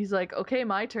turns and he's like, "Okay,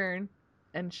 my turn."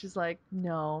 And she's like,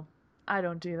 "No, I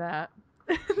don't do that."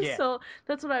 Yeah. So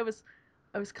that's what I was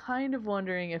kind of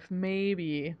wondering if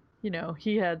maybe,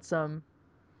 he had some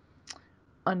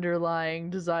underlying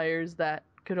desires that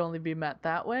could only be met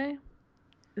that way.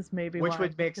 Is maybe Which why would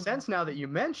he make sense now that you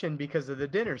mentioned because of the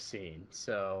dinner scene.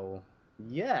 So,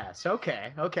 yes,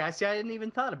 okay. Okay, I see. I didn't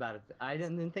even thought about it. I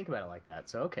didn't think about it like that.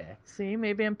 So, okay. See,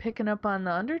 maybe I'm picking up on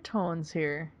the undertones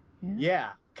here. Yeah. Yeah,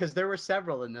 because there were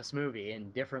several in this movie in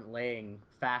different laying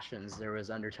fashions. There was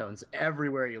undertones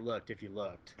everywhere you looked, if you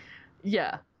looked.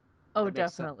 Yeah. So Oh, that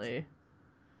makes sense. definitely.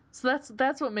 So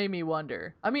that's what made me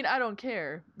wonder. I mean, I don't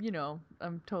care,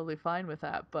 I'm totally fine with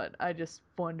that, but I just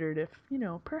wondered if,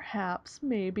 perhaps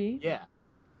Yeah.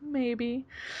 maybe.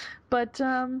 But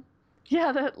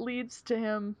yeah, that leads to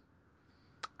him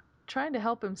trying to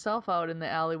help himself out in the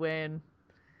alleyway and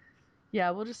yeah,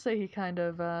 we'll just say he kind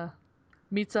of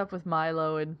meets up with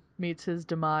Milo and meets his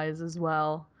demise as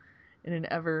well in an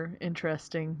ever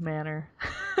interesting manner.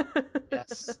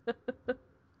 Yes.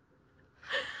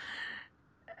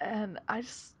 And I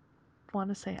just want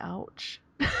to say ouch.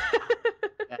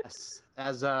 Yes.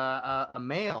 As a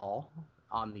male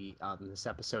on this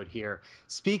episode here,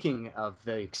 speaking of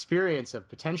the experience of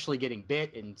potentially getting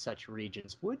bit in such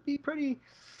regions wouldn't be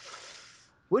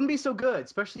so good,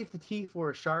 especially if the teeth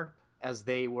were as sharp as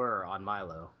they were on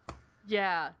Milo.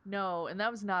 Yeah, no, and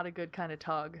that was not a good kind of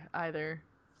tug either.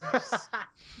 Just,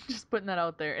 just putting that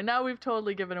out there. And now we've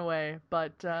totally given away,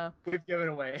 but We've given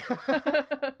away.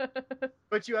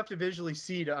 But you have to visually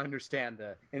see to understand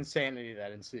the insanity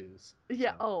that ensues.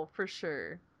 yeah, So oh, for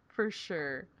sure. For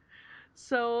sure.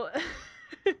 So,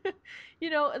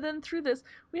 and then through this,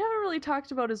 we haven't really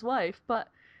talked about his wife, but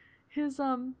his I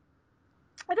don't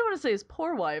want to say his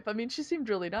poor wife. I mean, she seemed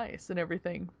really nice and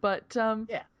everything, but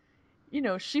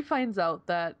yeah, she finds out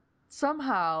that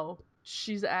somehow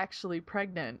she's actually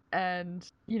pregnant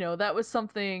and that was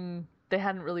something they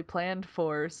hadn't really planned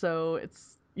for, so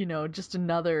it's just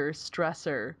another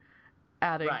stressor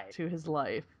adding right. to his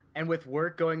life. And with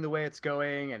work going the way it's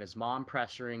going and his mom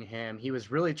pressuring him, he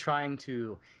was really trying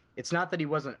to. It's not that he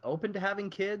wasn't open to having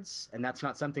kids, and that's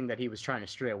not something that he was trying to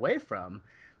stray away from.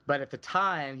 But at the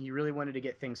time, he really wanted to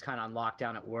get things kind of on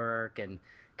lockdown at work and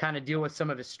kind of deal with some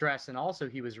of his stress. And also,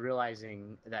 he was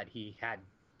realizing that he had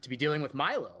to be dealing with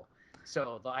Milo.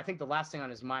 So I think the last thing on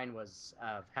his mind was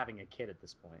having a kid at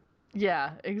this point.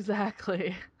 Yeah,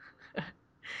 exactly.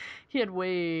 He had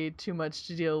way too much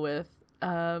to deal with.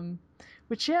 Um,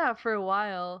 which, yeah, for a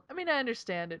while, I mean, I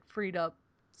understand it freed up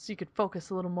so you could focus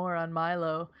a little more on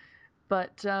Milo.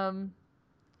 But,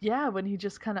 yeah, when he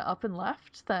just kind of up and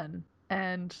left then.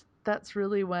 And that's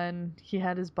really when he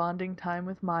had his bonding time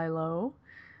with Milo.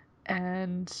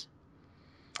 And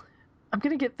I'm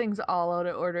going to get things all out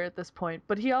of order at this point.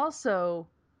 But he also,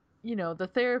 the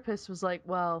therapist was like,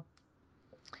 well,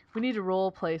 we need to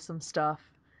role play some stuff.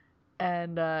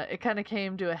 And it kind of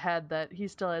came to a head that he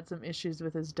still had some issues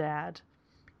with his dad.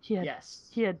 Yes.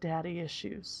 He had daddy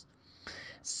issues.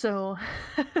 So,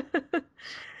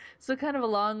 so kind of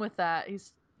along with that,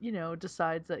 he's,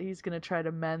 decides that he's going to try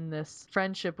to mend this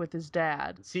friendship with his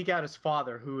dad. Seek out his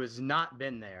father, who has not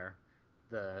been there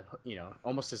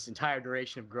almost this entire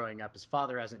duration of growing up. His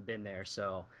father hasn't been there.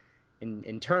 So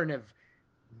in turn of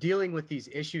dealing with these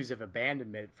issues of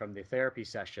abandonment from the therapy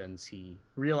sessions, he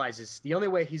realizes the only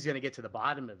way he's going to get to the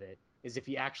bottom of it is if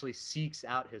he actually seeks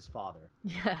out his father.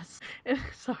 Yes.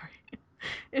 Sorry.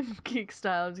 In geek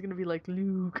style, it's going to be like,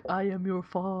 Luke, I am your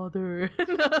father.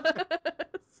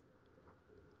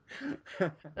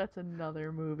 That's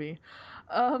another movie.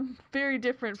 Very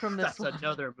different from this one. That's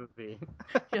another movie.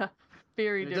 Yeah,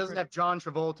 very It different. doesn't have John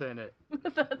Travolta in it.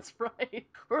 That's right.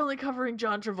 We're only covering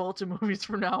John Travolta movies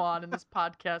from now on, and this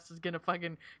podcast is gonna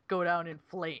fucking go down in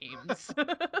flames.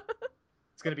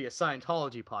 It's gonna be a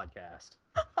Scientology podcast.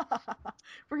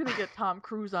 We're gonna get Tom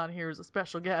Cruise on here as a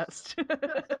special guest.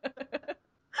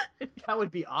 That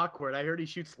would be awkward. I heard he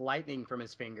shoots lightning from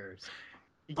his fingers.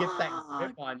 He gets that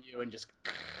grip on you and just.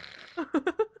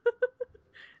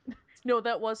 No,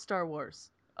 that was Star Wars.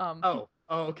 Oh,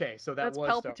 okay. So that's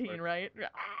Palpatine, right?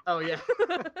 Oh yeah.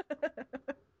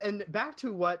 And back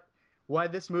to why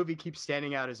this movie keeps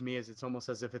standing out as me, is it's almost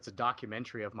as if it's a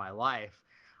documentary of my life.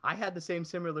 I had the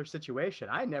similar situation.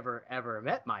 I never ever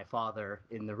met my father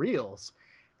in the reals,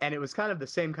 and it was kind of the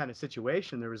same kind of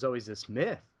situation. There was always this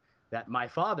myth that my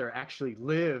father actually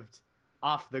lived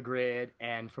off the grid,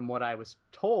 and from what I was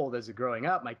told as a growing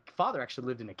up, my father actually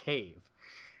lived in a cave,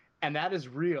 and that is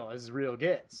real as real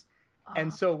gets.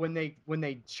 And so when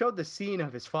they showed the scene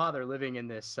of his father living in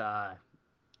this, I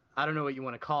don't know what you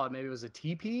want to call it, maybe it was a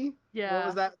teepee. Yeah. What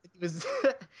was that?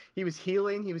 He was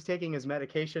healing. He was taking his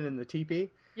medication in the teepee.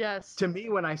 Yes. To me,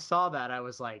 when I saw that, I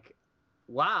was like,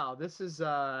 wow, this is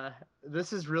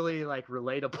really like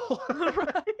relatable.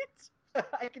 Right.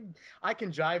 I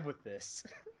can jive with this.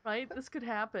 Right? This could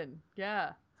happen.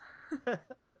 Yeah. It's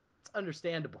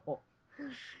understandable.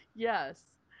 Yes.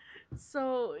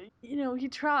 So, he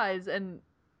tries, and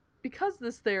because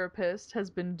this therapist has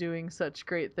been doing such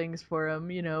great things for him,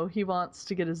 he wants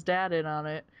to get his dad in on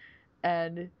it.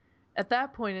 And at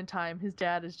that point in time, his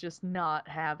dad is just not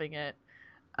having it.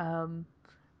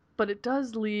 But it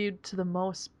does lead to the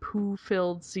most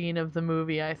poo-filled scene of the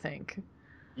movie, I think.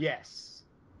 Yes.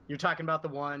 You're talking about the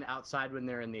one outside when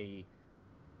they're in the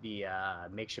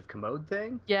makeshift commode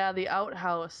thing? Yeah, the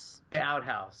outhouse. The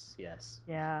outhouse, yes.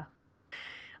 Yeah.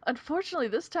 Unfortunately,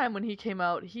 this time when he came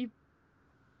out, he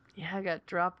got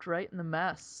dropped right in the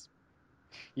mess.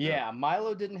 Yeah,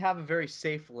 Milo didn't have a very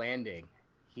safe landing.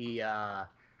 He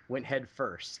went head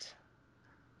first.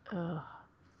 Ugh.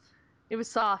 It was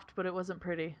soft, but it wasn't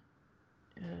pretty.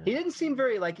 Ugh. He didn't seem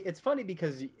very it's funny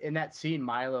because in that scene,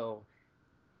 Milo,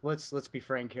 let's be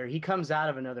frank here, he comes out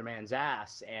of another man's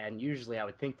ass, and usually I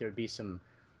would think there'd be some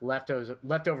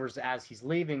leftovers as he's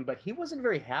leaving, but he wasn't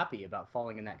very happy about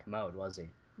falling in that commode, was he?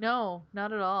 No,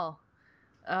 not at all.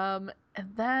 And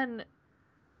then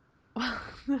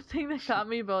the thing that got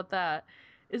me about that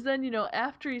is then,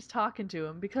 after he's talking to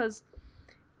him, because,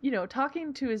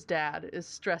 talking to his dad is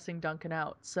stressing Duncan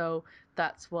out. So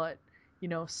that's what,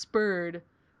 spurred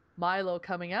Milo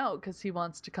coming out, because he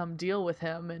wants to come deal with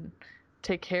him and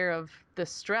take care of the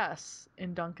stress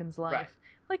in Duncan's life. Right.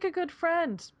 Like a good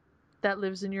friend that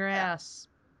lives in your ass.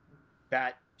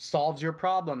 That solves your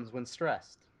problems when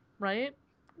stressed. Right?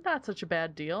 Not such a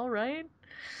bad deal, right?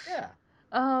 Yeah.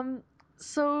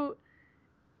 So,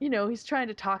 he's trying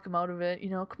to talk him out of it,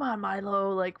 come on,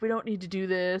 Milo, like, we don't need to do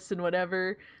this and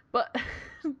whatever. But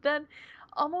then,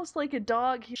 almost like a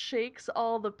dog, he shakes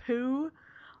all the poo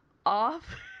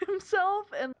off himself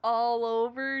and all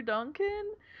over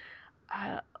Duncan.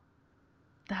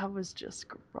 That was just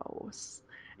gross.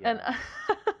 Yeah. And I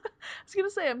was going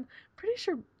to say, I'm pretty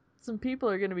sure some people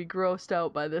are going to be grossed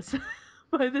out by this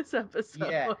episode.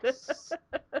 Yes.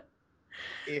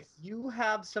 If you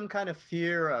have some kind of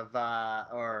fear of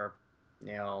or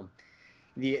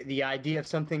the idea of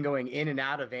something going in and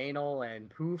out of anal and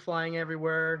poo flying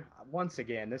everywhere, once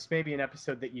again, this may be an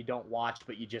episode that you don't watch,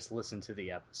 but you just listen to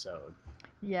the episode.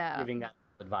 Yeah. Giving that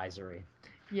advisory.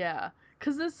 Yeah.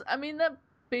 Because that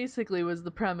basically was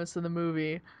the premise of the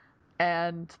movie,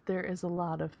 and there is a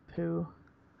lot of poo.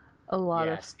 A lot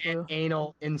of poo. And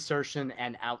anal insertion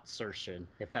and outsertion,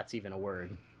 if that's even a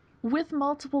word. With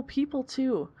multiple people,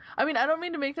 too. I don't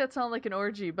mean to make that sound like an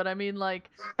orgy, but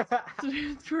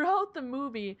throughout the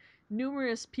movie,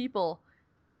 numerous people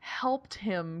helped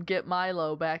him get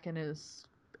Milo back in his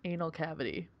anal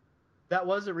cavity. That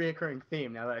was a reoccurring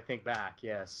theme. Now that I think back,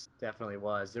 yes, definitely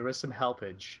was. There was some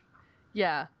helpage.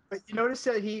 Yeah. But you notice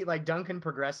that Duncan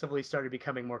progressively started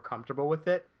becoming more comfortable with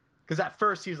it. Because at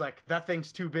first he was like, that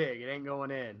thing's too big. It ain't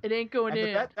going in. It ain't going And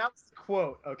in. that was the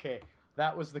quote. Okay.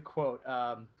 That was the quote.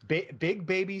 Big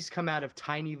babies come out of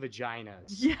tiny vaginas.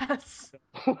 Yes.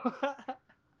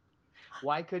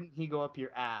 Why couldn't he go up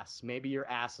your ass? Maybe your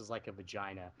ass is like a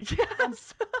vagina. I'm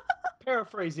Yes.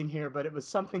 paraphrasing here, but it was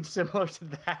something similar to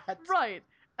that. Right.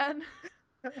 And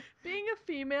being a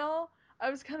female,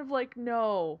 I was kind of like,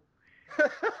 no.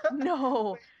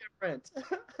 No. Way different.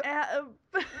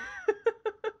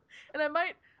 And I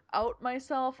might out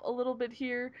myself a little bit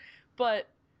here, but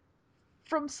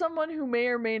from someone who may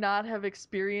or may not have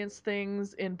experienced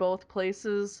things in both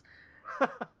places,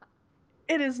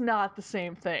 it is not the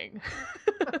same thing.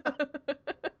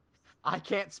 I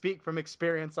can't speak from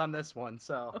experience on this one,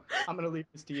 so I'm gonna leave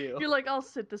this to you. You're like, I'll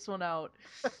sit this one out.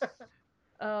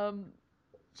 Um,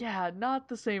 yeah, not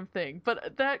the same thing,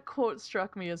 but that quote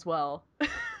struck me as well,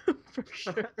 for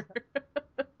sure.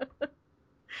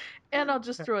 And I'll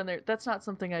just throw in there, that's not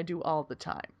something I do all the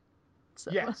time. So,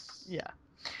 Yes. yeah.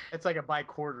 It's like a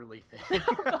bi-quarterly thing.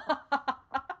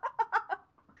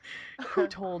 Who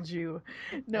told you?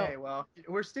 No. Hey, well,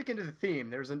 we're sticking to the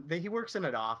theme. He works in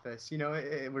an office,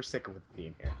 we're sticking with the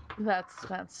theme here.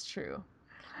 That's true.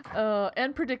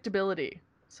 And predictability.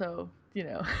 So,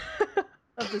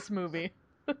 of this movie.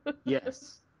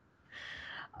 Yes.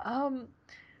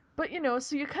 But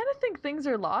so you kind of think things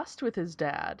are lost with his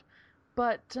dad.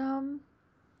 But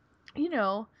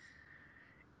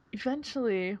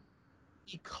eventually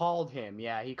He called him.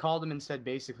 Yeah, he called him and said,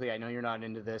 basically, I know you're not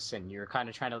into this, and you're kind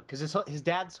of trying to, because his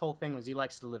dad's whole thing was he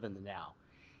likes to live in the now.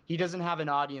 He doesn't have an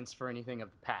audience for anything of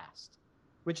the past,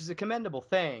 which is a commendable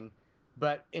thing.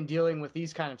 But in dealing with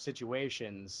these kind of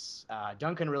situations,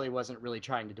 Duncan really wasn't really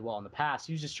trying to dwell on the past.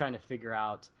 He was just trying to figure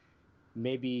out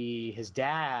maybe his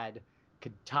dad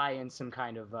could tie in some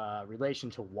kind of relation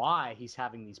to why he's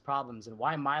having these problems and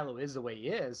why Milo is the way he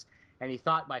is. And he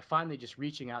thought by finally just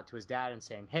reaching out to his dad and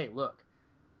saying, hey, look,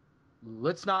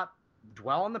 let's not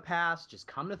dwell on the past. Just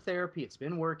come to therapy. It's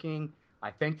been working.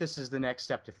 I think this is the next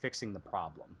step to fixing the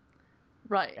problem.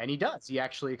 Right. And he does. He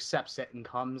actually accepts it and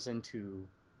comes into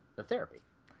the therapy.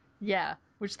 Yeah,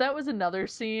 which that was another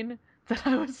scene that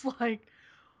I was like,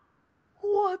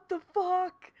 what the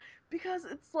fuck? Because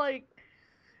it's like,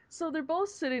 so they're both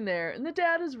sitting there, and the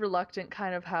dad is reluctant,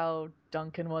 kind of how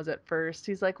Duncan was at first.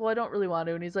 He's like, well, I don't really want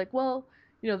to. And he's like, well,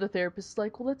 the therapist is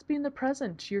like, well, let's be in the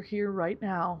present. You're here right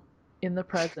now, in the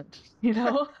present,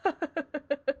 and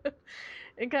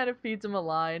kind of feeds him a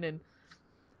line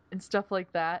and stuff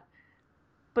like that.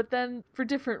 But then, for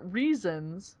different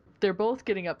reasons, they're both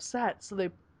getting upset. So they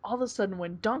all of a sudden,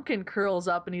 when Duncan curls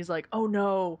up and he's like, oh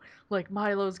no, like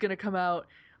Milo's gonna come out,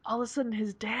 all of a sudden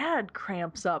his dad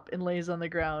cramps up and lays on the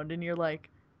ground, and you're like,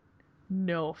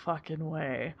 no fucking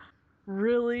way.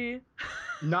 Really?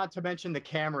 Not to mention the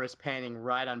camera is panning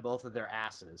right on both of their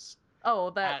asses. Oh,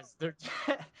 that. As they're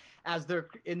as they're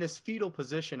in this fetal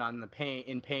position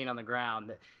in pain on the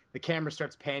ground, the camera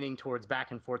starts panning towards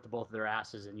back and forth to both of their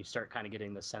asses, and you start kind of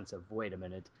getting the sense of, wait a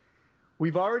minute,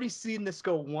 we've already seen this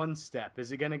go one step.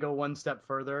 Is it going to go one step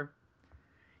further?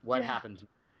 What happened?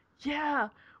 Yeah.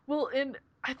 Well, and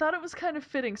I thought it was kind of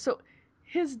fitting. So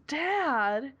his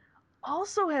dad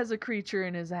also has a creature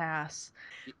in his ass.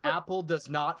 The apple does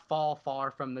not fall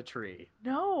far from the tree.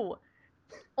 No.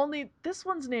 Only this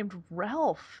one's named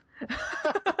Ralph.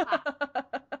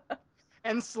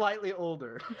 And slightly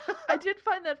older. I did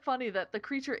find that funny that the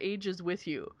creature ages with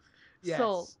you. Yes.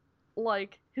 So,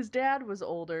 like, his dad was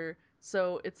older,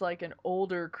 so it's like an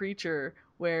older creature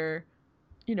where,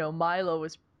 Milo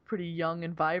was pretty young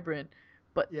and vibrant.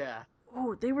 But, yeah.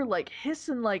 Oh, they were like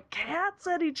hissing like cats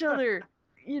at each other.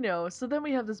 So then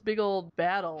we have this big old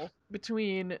battle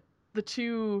between the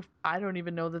two, I don't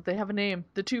even know that they have a name,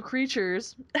 the two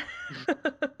creatures.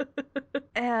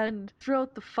 And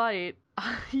throughout the fight,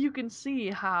 you can see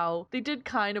how they did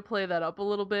kind of play that up a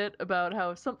little bit about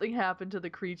how if something happened to the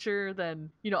creature,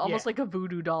 then, almost like a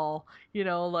voodoo doll,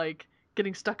 like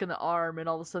getting stuck in the arm, and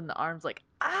all of a sudden the arm's like,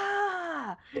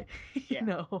 ah!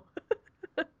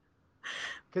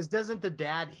 Because doesn't the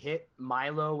dad hit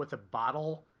Milo with a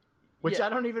bottle? Which I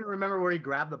don't even remember where he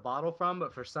grabbed the bottle from,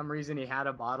 but for some reason he had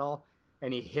a bottle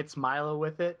and he hits Milo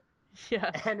with it.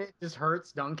 Yeah. And it just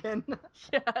hurts Duncan.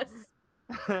 Yes.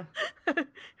 It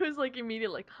was like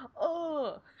immediate, like,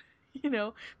 oh,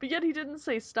 but yet he didn't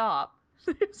say stop.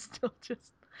 They're still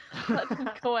just letting him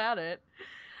go at it,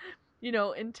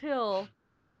 until,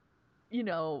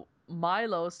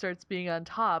 Milo starts being on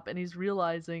top and he's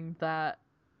realizing that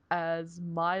as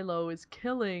Milo is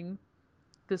killing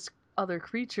this other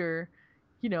creature,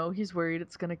 he's worried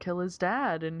it's going to kill his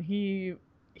dad, and he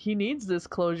needs this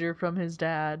closure from his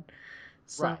dad.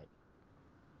 So,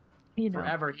 Right.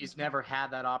 Forever, he's never had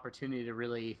that opportunity to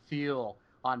really feel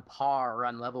on par or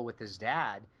on level with his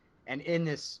dad. And in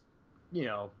this, you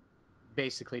know,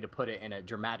 basically to put it in a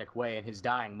dramatic way, in his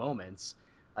dying moments,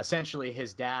 essentially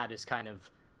his dad is kind of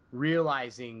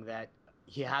realizing that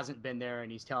he hasn't been there,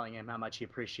 and he's telling him how much he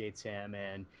appreciates him,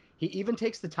 and he even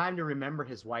takes the time to remember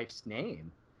his wife's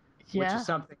name, which yeah.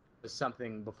 is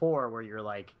something before where you're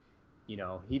like,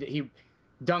 he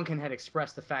Duncan had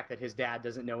expressed the fact that his dad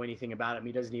doesn't know anything about him.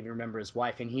 He doesn't even remember his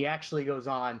wife, and he actually goes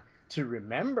on to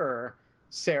remember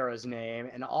Sarah's name,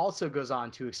 and also goes on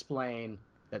to explain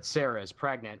that Sarah is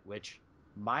pregnant, which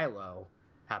Milo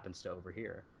happens to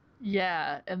overhear.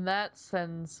 Yeah, and that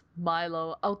sends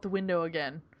Milo out the window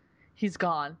again. He's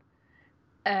gone.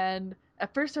 And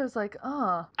at first I was like,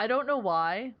 I don't know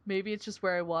why. Maybe it's just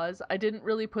where I was. I didn't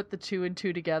really put the two and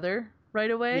two together right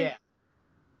away Yeah,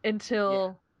 yeah,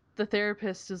 until the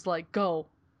therapist is like, go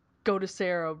to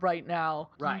Sarah right now.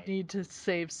 You right, need to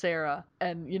save Sarah.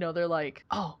 And, they're like,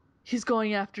 oh, he's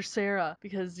going after Sarah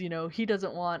because, he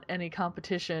doesn't want any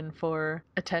competition for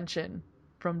attention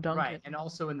from right. Duncan. And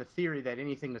also in the theory that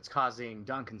anything that's causing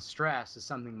Duncan stress is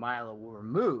something Milo will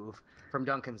remove from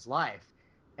Duncan's life.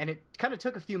 And it kind of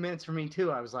took a few minutes for me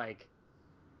too. I was like,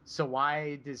 so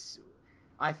why does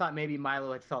I thought maybe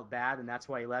Milo had felt bad and that's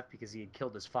why he left, because he had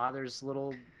killed his father's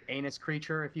little anus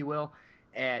creature, if you will.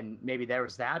 And maybe there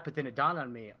was that, but then it dawned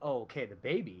on me, oh, okay, the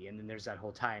baby, and then there's that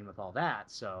whole tie-in with all that.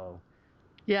 So,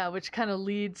 Yeah, which kind of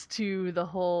leads to the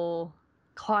whole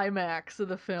climax of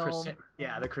the film.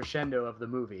 yeah, the crescendo of the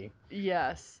movie.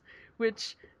 Yes,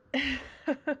 which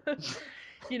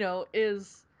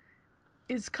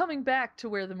is coming back to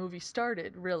where the movie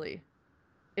started, really.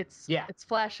 Yeah, It's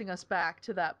flashing us back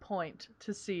to that point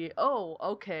to see, oh,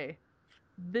 okay,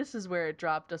 this is where it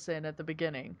dropped us in at the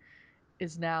beginning,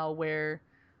 is now where,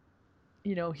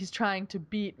 he's trying to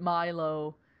beat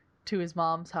Milo to his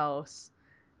mom's house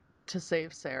to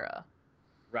save Sarah.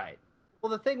 right. Well,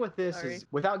 the thing with this Sorry. is,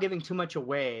 without giving too much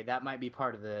away, that might be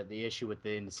part of the issue with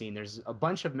the end scene. There's a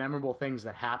bunch of memorable things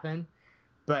that happen,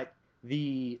 but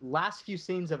the last few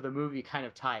scenes of the movie kind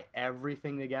of tie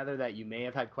everything together that you may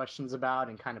have had questions about,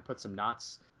 and kind of put some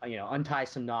knots, untie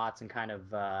some knots, and kind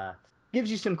of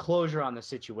gives you some closure on the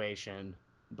situation.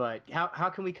 But how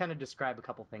can we kind of describe a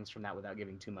couple things from that without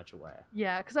giving too much away?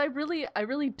 Yeah, because I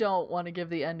really don't want to give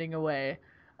the ending away.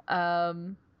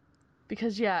 Um,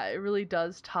 because yeah, it really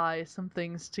does tie some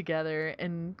things together,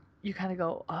 and you kind of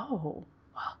go, oh,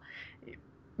 well, it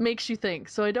makes you think.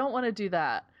 So I don't want to do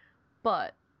that,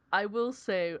 but I will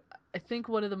say, I think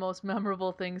one of the most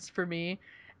memorable things for me,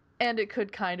 and it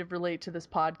could kind of relate to this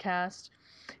podcast,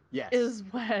 Yes. is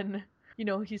when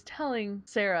he's telling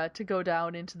Sarah to go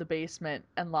down into the basement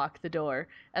and lock the door,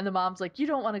 and the mom's like, you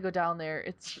don't want to go down there,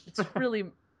 it's really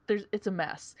it's a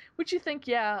mess, which you think,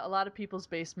 yeah, a lot of people's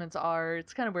basements are,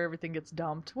 it's kind of where everything gets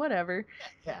dumped, whatever.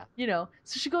 Yeah.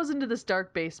 So she goes into this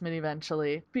dark basement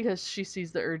eventually because she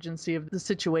sees the urgency of the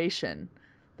situation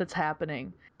that's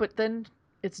happening, but then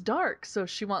it's dark, so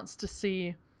she wants to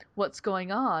see what's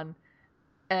going on,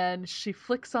 and she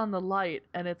flicks on the light,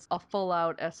 and it's a full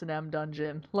out S&M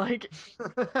dungeon, like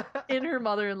in her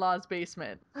mother-in-law's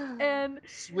basement. And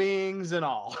Swings and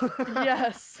all.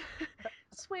 yes,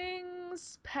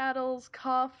 swings, paddles,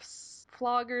 cuffs,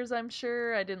 floggers, I'm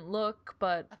sure. I didn't look,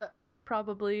 but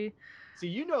probably. See,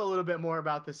 you know a little bit more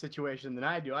about this situation than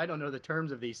I do. I don't know the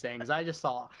terms of these things. I just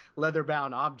saw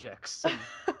leather-bound objects and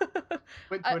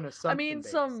went to I, an I assumption mean, base.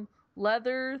 some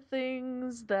leather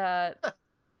things that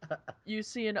you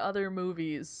see in other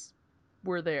movies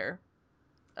were there.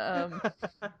 Um,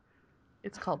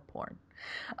 it's called porn.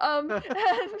 And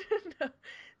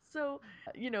so,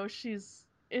 she's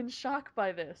in shock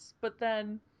by this. But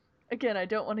then, again, I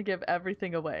don't want to give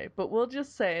everything away, but we'll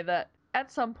just say that at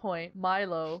some point,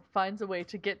 Milo finds a way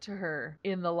to get to her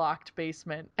in the locked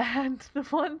basement. And the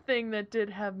one thing that did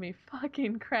have me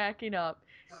fucking cracking up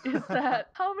is that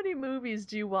how many movies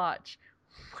do you watch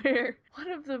where one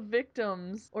of the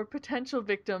victims or potential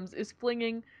victims is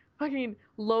flinging fucking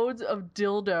loads of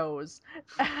dildos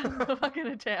at the fucking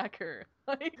attacker?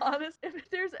 Like, honest, if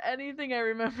there's anything I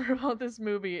remember about this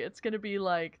movie, it's gonna be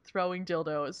like throwing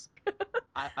dildos.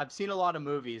 I've seen a lot of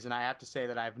movies, and I have to say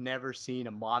that I've never seen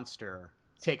a monster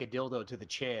take a dildo to the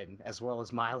chin as well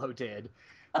as Milo did.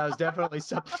 That was definitely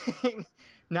something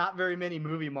not very many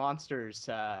movie monsters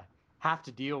have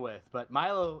to deal with. But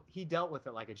Milo, he dealt with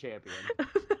it like a champion.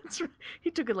 That's right.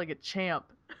 He took it like a champ.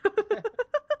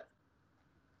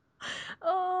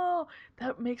 Oh,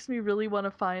 makes me really want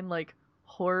to find like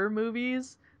horror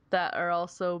movies that are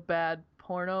also bad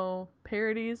porno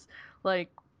parodies.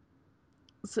 Like,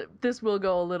 so this will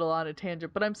go a little on a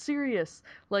tangent, but I'm serious.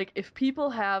 Like, if people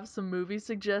have some movie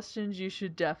suggestions, you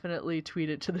should definitely tweet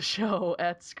it to the show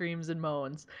at Screams and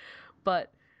Moans.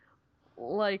 But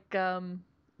like,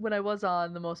 when I was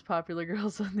on the most popular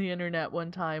girls on the internet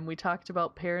one time, we talked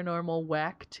about Paranormal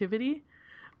Whacktivity,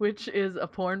 which is a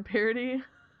porn parody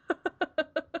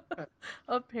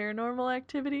of Paranormal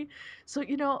Activity. So,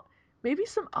 maybe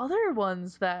some other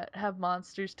ones that have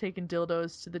monsters taking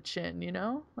dildos to the chin,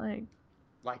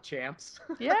 Like champs.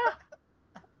 Yeah,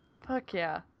 fuck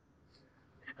yeah.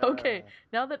 Okay, Uh,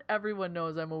 now that everyone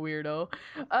knows I'm a weirdo,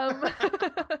 um,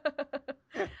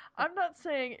 I'm not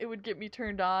saying it would get me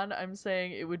turned on. I'm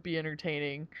saying it would be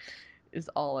entertaining, is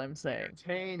all I'm saying.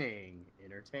 entertaining.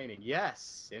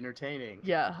 Yes, entertaining.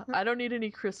 Yeah, I don't need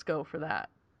any Crisco for that.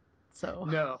 So,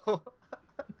 No.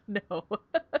 no.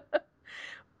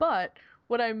 But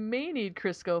what I may need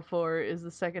Crisco for is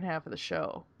the second half of the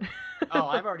show. Oh,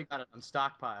 I've already got it on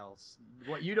stockpiles.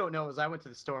 What you don't know is I went to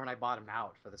the store and I bought them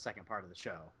out for the second part of the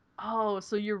show. Oh,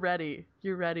 so you're ready.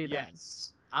 You're ready then.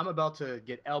 Yes. I'm about to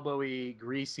get elbowy,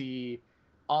 greasy,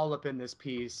 all up in this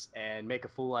piece and make a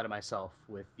fool out of myself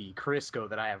with the Crisco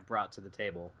that I have brought to the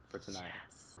table for tonight.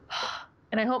 Yes.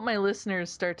 And I hope my listeners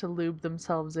start to lube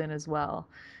themselves in as well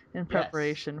in Yes.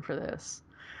 preparation for this.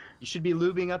 You should be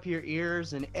lubing up your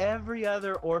ears and every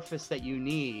other orifice that you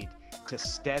need to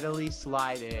steadily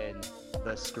slide in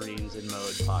the Screams in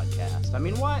Mode podcast. I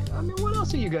mean, what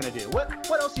else are you gonna do? What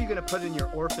else are you gonna put in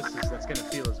your orifices that's gonna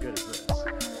feel as good as this?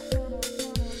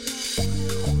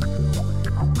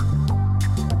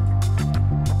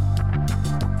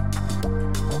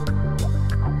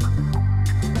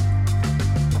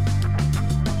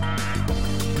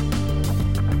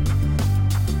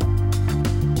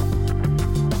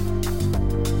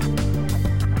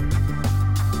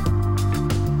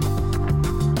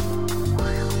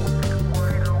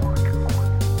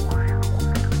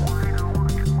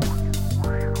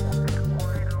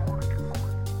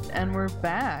 And we're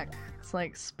back. It's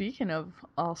like, speaking of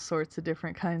all sorts of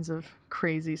different kinds of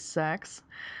crazy sex,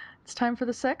 it's time for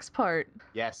the sex part.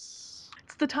 Yes.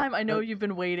 It's the time I know you've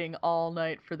been waiting all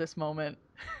night for this moment.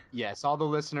 Yes, all the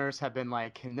listeners have been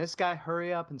like, can this guy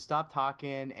hurry up and stop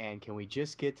talking, and can we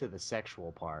just get to the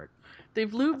sexual part?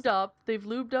 They've lubed up. They've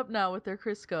lubed up now with their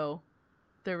Crisco.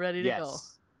 They're ready to go.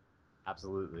 Yes,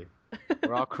 absolutely.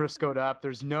 We're all Criscoed up.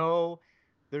 There's no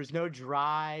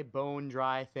dry, bone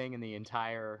dry thing in the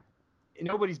entire.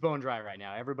 Nobody's bone dry right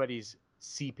now. Everybody's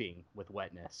seeping with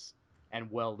wetness and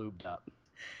well lubed up.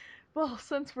 Well,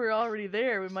 since we're already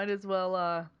there, we might as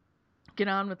well get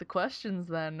on with the questions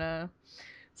then.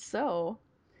 So,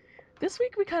 this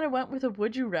week we kind of went with a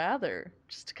would you rather,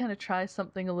 just to kind of try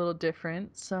something a little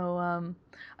different. So,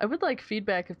 I would like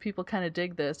feedback if people kind of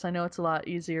dig this. I know it's a lot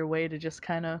easier way to just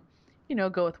kind of,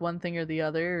 go with one thing or the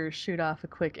other or shoot off a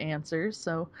quick answer.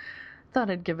 So,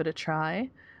 thought I'd give it a try.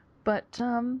 But,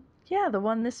 yeah, the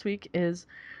one this week is,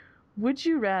 would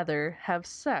you rather have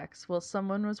sex while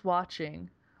someone was watching,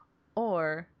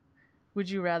 or would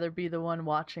you rather be the one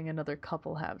watching another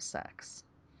couple have sex?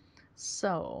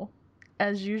 So,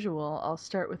 as usual, I'll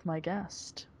start with my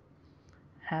guest.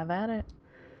 Have at it.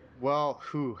 Well,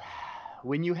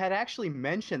 when you had actually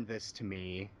mentioned this to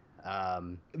me,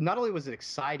 not only was it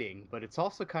exciting, but it's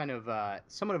also kind of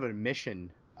somewhat of an admission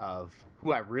of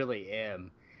who I really am.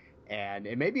 And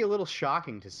it may be a little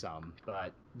shocking to some,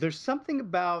 but there's something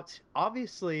about,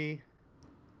 obviously,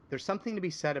 there's something to be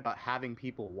said about having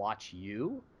people watch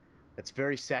you. That's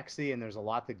very sexy, and there's a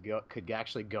lot that could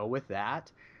actually go with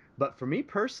that. But for me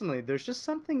personally, there's just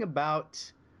something about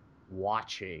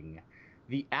watching.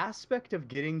 The aspect of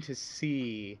getting to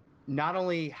see not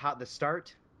only how the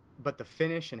start, but the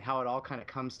finish and how it all kind of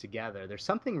comes together. There's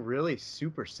something really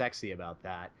super sexy about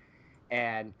that.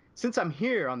 And since I'm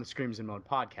here on the Screams and Mode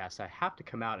podcast, I have to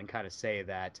come out and kind of say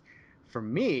that for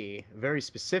me, very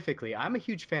specifically, I'm a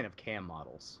huge fan of cam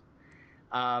models.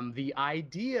 The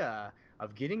idea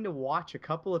of getting to watch a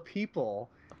couple of people,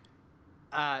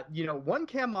 one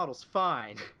cam model's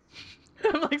fine.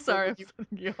 I'm like, sorry, I'm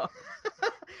setting you off.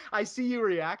 I see you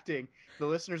reacting. The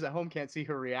listeners at home can't see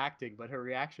her reacting, but her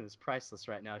reaction is priceless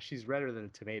right now. She's redder than a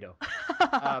tomato.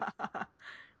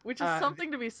 Which is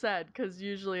something to be said, because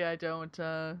usually I don't.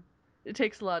 It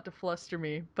takes a lot to fluster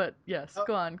me. But yes,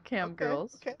 go on, cam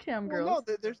girls. Okay. Cam Well,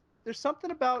 girls. no, there's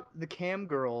something about the cam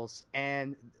girls,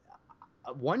 and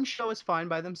one show is fine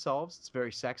by themselves. It's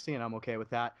very sexy, and I'm okay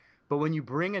with that. But when you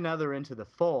bring another into the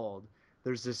fold,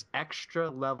 there's this extra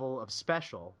level of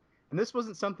special. And this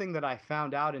wasn't something that I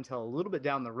found out until a little bit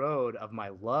down the road of my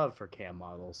love for cam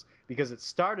models, because it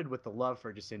started with the love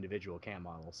for just individual cam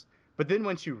models. But then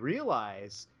once you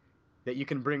realize that you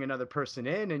can bring another person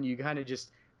in and you kind of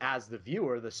just, as the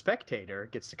viewer, the spectator,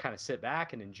 gets to kind of sit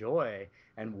back and enjoy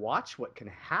and watch what can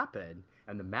happen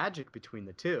and the magic between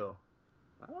the two.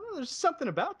 I don't know, there's something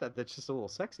about that that's just a little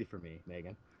sexy for me,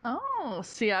 Megan. Oh,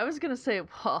 see, I was gonna say,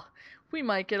 well, we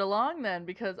might get along then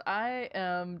because I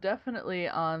am definitely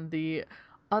on the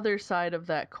other side of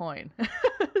that coin.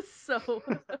 So,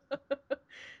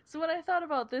 so when I thought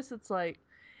about this, it's like,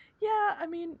 yeah, I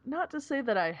mean, not to say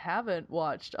that I haven't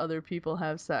watched other people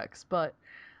have sex, but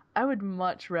I would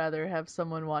much rather have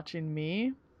someone watching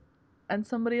me and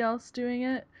somebody else doing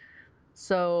it.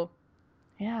 So,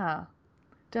 yeah,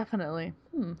 definitely.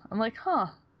 I'm like, huh,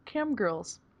 cam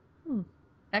girls.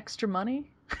 Extra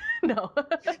money? No.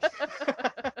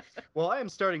 Well, I am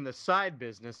starting the side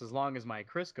business as long as my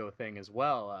Crisco thing as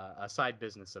well, a side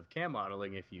business of cam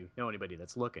modeling if you know anybody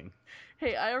that's looking.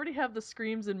 Hey, I already have the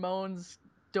Screams and Moans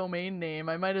domain name.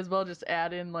 I might as well just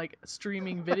add in like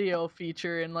streaming video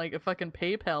feature and like a fucking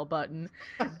PayPal button.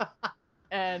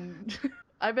 And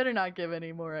I better not give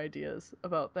any more ideas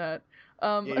about that.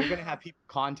 Yeah, you're going to have people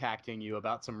contacting you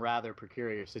about some rather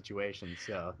precarious situations,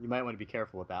 so you might want to be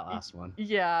careful with that last one.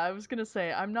 Yeah, I was gonna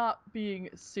say I'm not being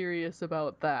serious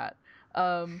about that.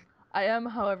 I am,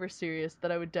 however, serious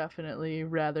that I would definitely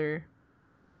rather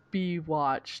be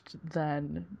watched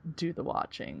than do the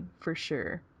watching for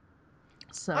sure.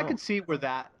 So I could see where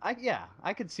that,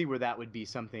 I could see where that would be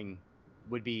something,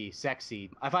 would be sexy.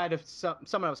 If I had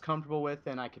someone I was comfortable with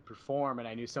and I could perform and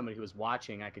I knew somebody who was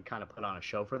watching, I could kind of put on a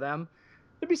show for them.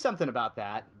 There'd be something about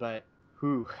that, but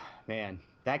whew, man,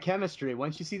 that chemistry,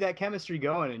 once you see that chemistry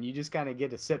going and you just kind of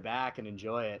get to sit back and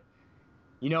enjoy it,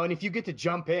 and if you get to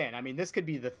jump in, I mean, this could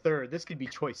be this could be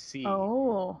choice C.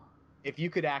 oh, If you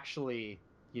could actually,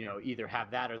 either have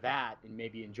that or that and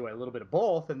maybe enjoy a little bit of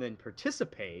both and then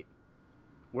participate,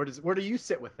 where do you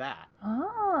sit with that?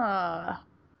 ah.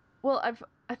 Well,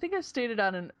 I think I've stated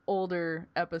on an older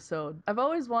episode. I've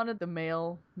always wanted the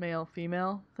male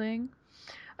female thing.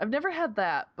 I've never had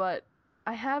that, but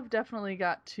I have definitely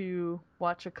got to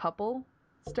watch a couple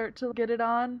start to get it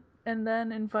on and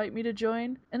then invite me to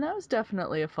join, and that was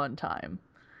definitely a fun time.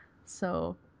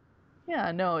 So,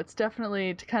 yeah, no, it's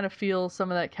definitely to kind of feel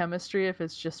some of that chemistry if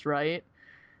it's just right.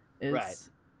 Right.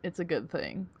 It's a good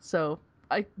thing. So,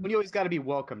 When you always got to be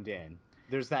welcomed in.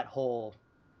 There's that whole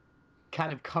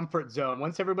kind of comfort zone.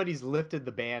 Once everybody's lifted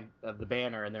the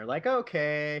banner and they're like,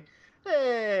 okay,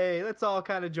 hey, let's all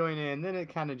kind of join in, then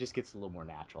it kind of just gets a little more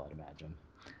natural, I'd imagine.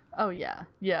 Oh yeah.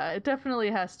 Yeah, it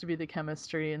definitely has to be the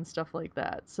chemistry and stuff like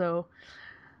that. So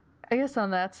I guess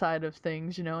on that side of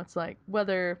things, it's like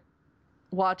whether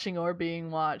watching or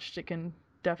being watched, it can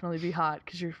definitely be hot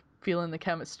because you're feeling the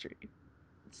chemistry.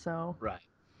 So Right.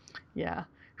 yeah.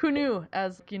 Who knew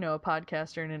as, a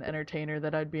podcaster and an entertainer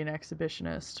that I'd be an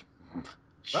exhibitionist?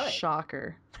 Right.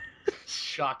 Shocker.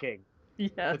 Shocking.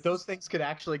 Yes. That those things could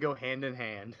actually go hand in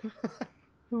hand.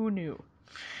 Who knew?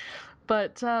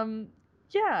 But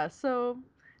yeah, so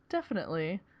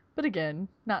definitely. But again,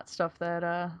 not stuff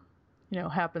that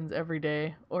happens every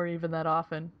day or even that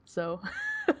often. So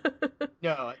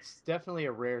No, it's definitely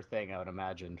a rare thing, I would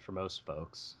imagine, for most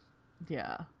folks.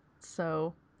 yeah.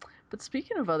 So, but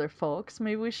speaking of other folks,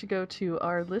 maybe we should go to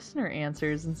our listener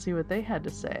answers and see what they had to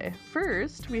say.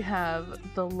 First, we have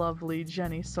the lovely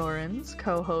Jenny Sorens,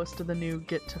 co-host of the new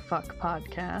Get to Fuck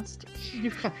podcast.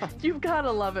 You've got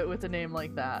to love it with a name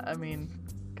like that. I mean,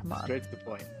 come on. Straight to the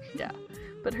point. Yeah.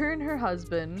 But her and her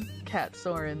husband, Kat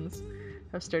Sorens,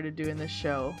 have started doing this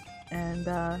show. And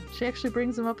she actually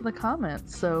brings them up in the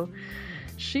comments. So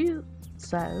she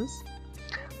says,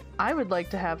 I would like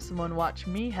to have someone watch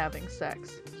me having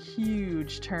sex.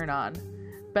 Huge turn on.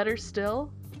 Better still,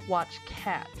 watch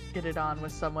Kat get it on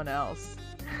with someone else.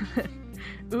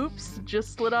 Oops,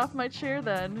 just slid off my chair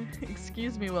then.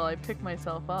 Excuse me while I pick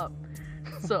myself up.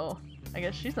 So, I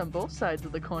guess she's on both sides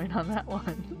of the coin on that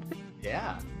one.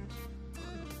 Yeah.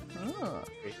 Oh.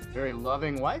 Very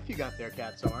loving wife you got there,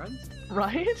 Kat Sorens.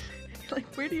 Right? Like,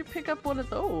 where do you pick up one of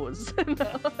those?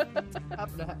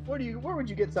 Where would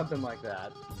you get something like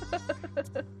that?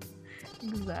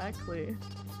 Exactly.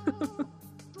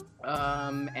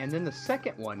 And then the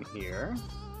second one here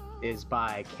is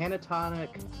by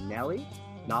Canatonic Nolly.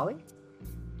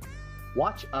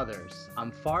 Watch others.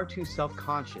 I'm far too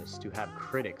self-conscious to have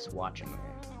critics watching me.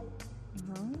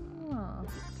 Oh.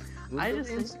 I just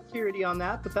insecurity on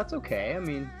that, but that's okay. I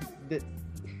mean,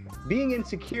 being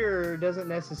insecure doesn't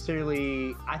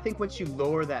necessarily. I think once you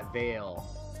lower that veil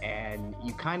and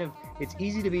it's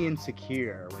easy to be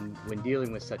insecure when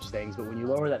dealing with such things, but when you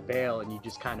lower that veil and you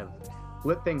just kind of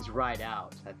let things ride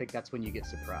out, I think that's when you get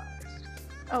surprised.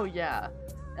 Oh yeah,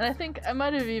 and I think I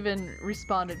might have even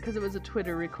responded because it was a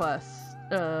Twitter response.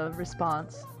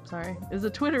 Sorry, it was a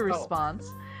Twitter response.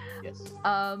 Yes.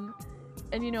 And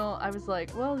I was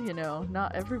like, well,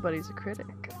 not everybody's a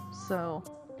critic, so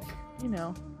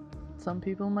some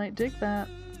people might dig that.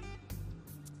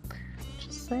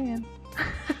 Just saying.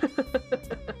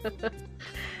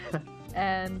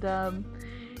 And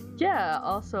yeah,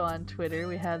 also on Twitter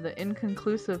we had the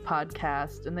Inconclusive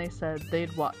podcast, and they said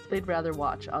they'd rather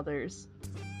watch others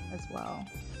as well.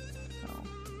 So,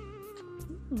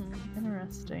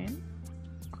 interesting.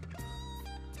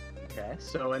 Okay,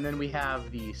 so and then we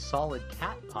have the Solid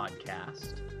Cat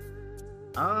podcast.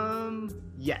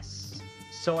 Yes.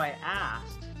 So I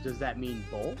asked, does that mean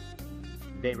both?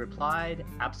 They replied,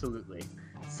 absolutely.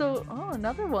 So,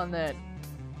 another one that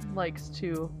likes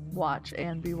to watch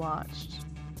and be watched.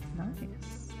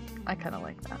 Nice. I kind of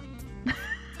like that.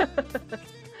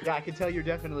 Yeah, I can tell you're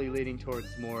definitely leaning towards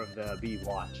more of the be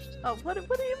watched. Oh, what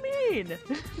do you mean?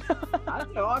 I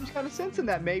don't know. I'm kind of sensing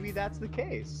that maybe that's the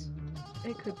case.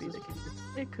 It could be the case.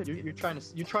 It could be. You're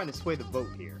trying to sway the vote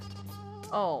here.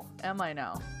 Oh, am I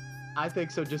now? I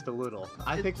think so, just a little.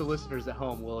 I think the listeners at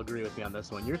home will agree with me on this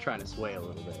one. You're trying to sway a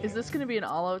little bit. Is this going to be an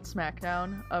all-out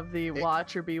smackdown of the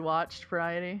watch or be watched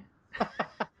variety?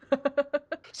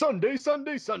 Sunday,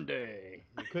 Sunday, Sunday.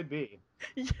 It could be.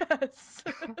 Yes.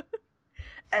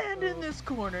 And in this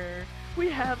corner, we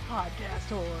have Podcast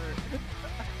Whore.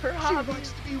 Her hobby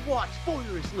likes to be watched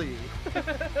furiously. And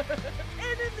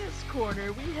in this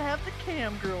corner, we have the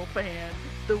Cam Girl fan,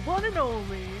 the one and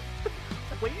only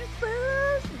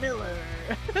Waces Miller.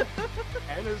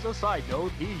 And as a side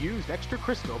note, he used extra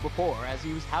Crisco before, as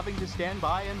he was having to stand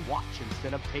by and watch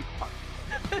instead of take part.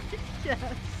 Yes.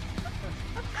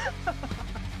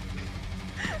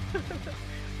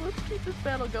 Let's keep this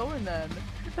battle going then.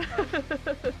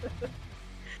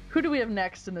 Who do we have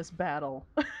next in this battle?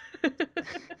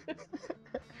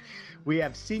 We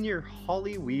have Senior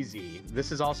Holly Wheezy.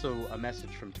 This is also a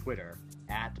message from Twitter,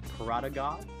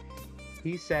 @ParadaGod.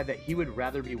 He said that he would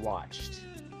rather be watched.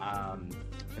 And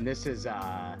this is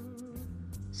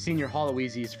Senior Holly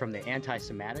Wheezy's from the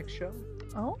Anti-Semitic Show.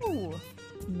 Oh,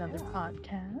 another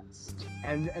podcast.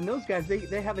 And those guys,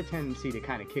 they have a tendency to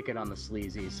kind of kick it on the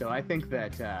sleazy, so I think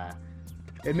that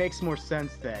it makes more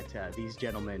sense that these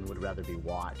gentlemen would rather be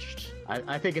watched.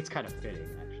 I think it's kind of fitting,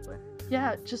 actually.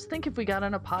 Yeah, just think if we got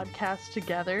on a podcast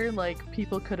together, like,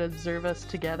 people could observe us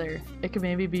together. It could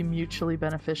maybe be mutually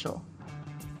beneficial.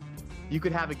 You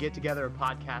could have a get-together of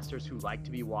podcasters who like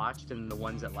to be watched and the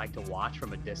ones that like to watch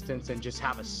from a distance and just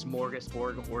have a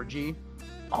smorgasbord orgy.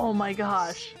 Oh my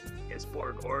gosh.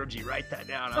 Smorgasbord orgy, write that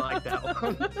down. I like that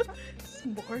one.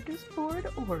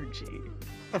 Smorgasbord orgy.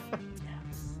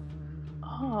 Yes.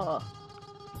 Oh.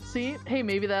 See? Hey,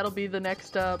 maybe that'll be the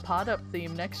next Pod Up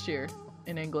theme next year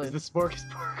in England. Is the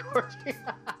smorgasbord orgy?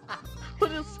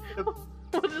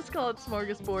 We'll just call it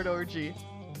Smorgasbord orgy.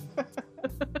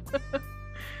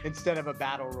 Instead of a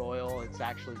battle royal, it's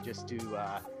actually just to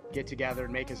get together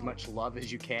and make as much love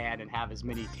as you can and have as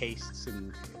many tastes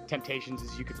and temptations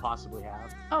as you could possibly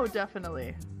have. Oh,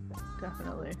 definitely.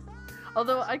 Definitely.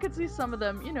 Although I could see some of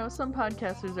them, some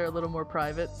podcasters are a little more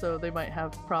private, so they might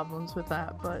have problems with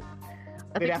that, but...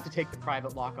 They'd have to take the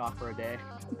private lock off for a day.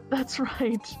 That's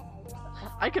right.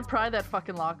 I could pry that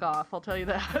fucking lock off, I'll tell you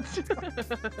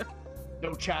that.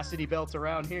 No chastity belts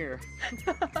around here.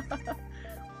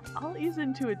 I'll ease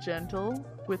into it gentle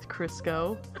with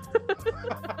Crisco.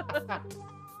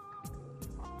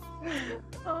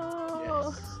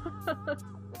 Oh. Yes.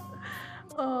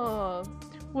 Oh.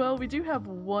 Well, we do have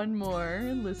one more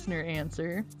listener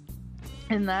answer,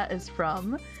 and that is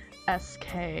from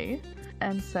SK,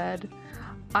 and said,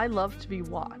 I love to be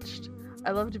watched.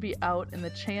 I love to be out, and the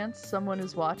chance someone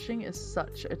is watching is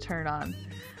such a turn on.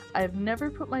 I have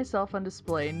never put myself on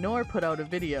display nor put out a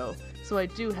video, so I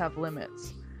do have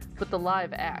limits. But the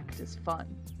live act is fun.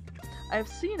 I have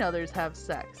seen others have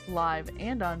sex, live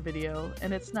and on video,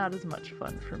 and it's not as much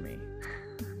fun for me.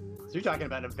 So you're talking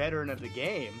about a veteran of the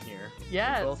game here.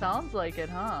 Yeah, it sounds like it,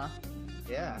 huh?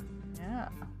 Yeah. Yeah.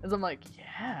 As I'm like,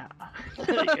 yeah.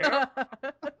 Yeah.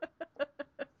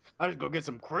 I'll just go get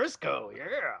some Crisco,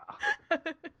 yeah.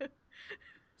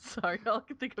 Sorry, all I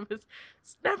can think of is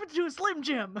snap into a Slim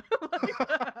Jim.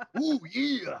 Ooh,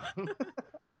 yeah.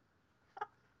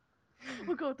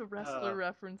 We'll go with the wrestler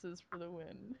references for the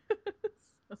win.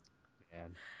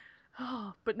 Man.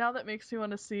 Oh, but now that makes me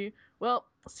want to see. Well,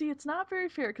 see, it's not very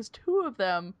fair because two of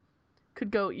them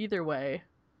could go either way.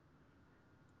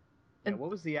 Yeah, And what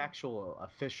was the actual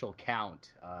official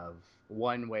count of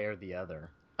one way or the other?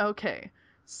 okay,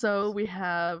 so we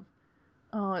have,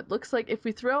 oh, it looks like if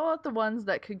we throw out the ones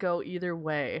that could go either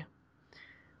way,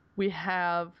 we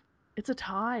have, it's a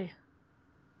tie.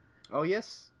 Oh,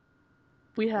 yes.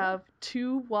 We Yeah. have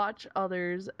to watch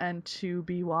others and to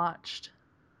be watched.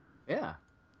 Yeah.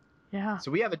 Yeah,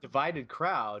 So we have a divided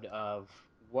crowd of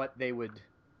what they would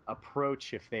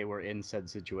approach if they were in said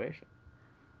situation.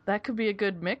 that could be a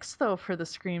good mix though for the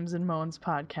Screams and Moans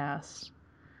podcast.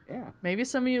 Yeah. Maybe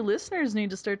some of you listeners need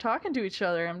to start talking to each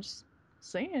other. I'm just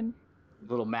saying.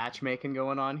 Little matchmaking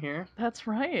going on here. That's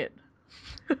right.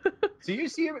 So you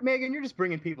see, Megan, you're just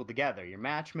bringing people together. You're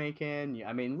matchmaking.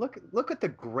 I mean, look at the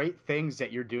great things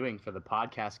that you're doing for the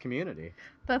podcast community.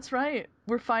 That's right.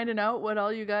 We're finding out what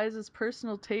all you guys'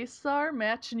 personal tastes are,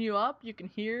 matching you up. You can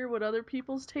hear what other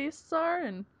people's tastes are,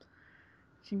 and you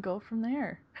can go from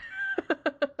there.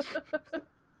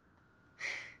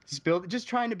 Just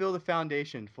trying to build a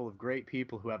foundation full of great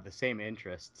people who have the same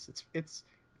interests. It's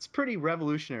pretty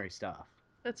revolutionary stuff.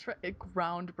 That's right.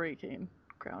 Groundbreaking.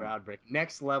 Groundbreaking.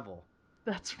 Next level.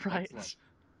 That's Next right.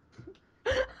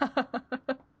 level.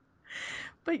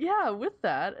 But yeah, with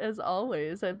that, as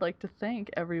always, I'd like to thank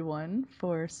everyone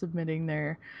for submitting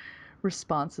their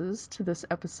responses to this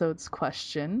episode's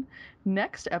question.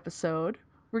 Next episode,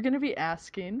 we're going to be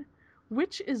asking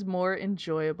which is more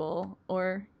enjoyable,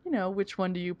 or, which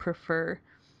one do you prefer?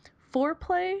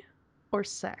 Foreplay or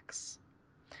sex?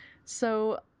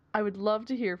 So I would love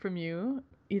to hear from you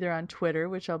either on Twitter,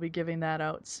 which I'll be giving that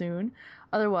out soon.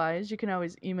 Otherwise, you can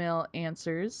always email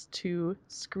answers to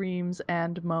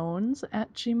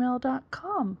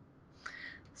screamsandmoans@gmail.com.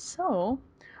 So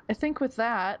I think with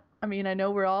that, I mean, I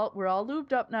know we're all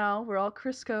lubed up now. We're all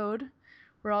Crisco'd.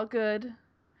 We're all good.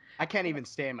 I can't even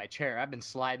stay in my chair. I've been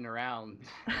sliding around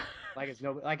like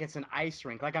it's an ice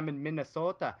rink, like I'm in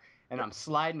Minnesota and I'm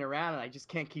sliding around and I just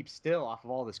can't keep still off of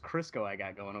all this Crisco I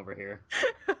got going over here.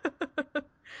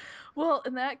 Well,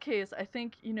 in that case, I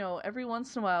think, every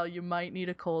once in a while you might need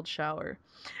a cold shower.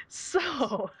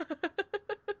 So,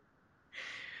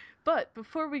 but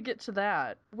before we get to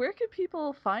that, where can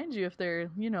people find you if they're,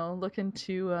 looking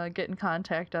to get in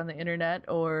contact on the internet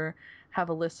or have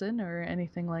a listen or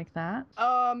anything like that?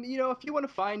 If you want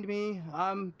to find me,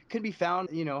 can be found,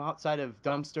 outside of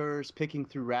dumpsters, picking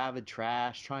through rabid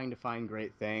trash, trying to find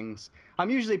great things. I'm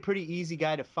usually a pretty easy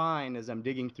guy to find as I'm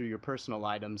digging through your personal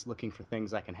items, looking for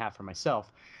things I can have for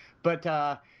myself. But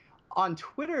on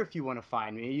Twitter, if you want to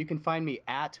find me, you can find me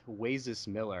at Wazus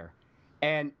Miller.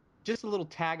 And just a little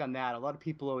tag on that, a lot of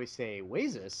people always say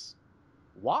Wazus,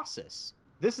 Wasis.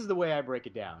 This is the way I break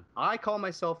it down. I call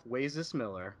myself Wazus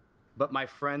Miller, but my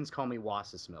friends call me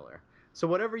Wasis Miller. So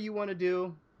whatever you want to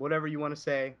do, whatever you want to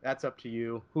say, that's up to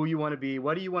you. Who you want to be,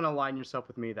 what do you want to align yourself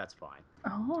with me, that's fine.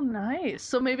 Oh, nice.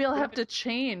 So maybe I'll have to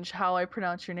change how I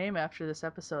pronounce your name after this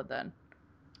episode then.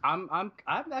 I'm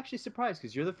actually surprised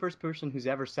because you're the first person who's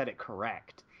ever said it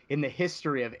correct in the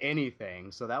history of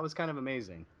anything. So that was kind of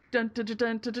amazing. Dun, dun, dun,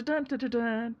 dun, dun, dun, dun, dun,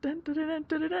 dun, dun, dun,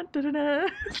 dun, dun, dun, dun.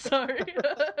 Sorry.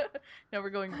 Now we're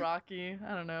going Rocky.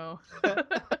 I don't know.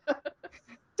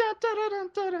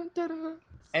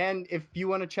 And if you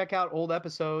want to check out old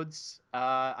episodes,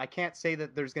 I can't say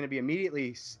that there's going to be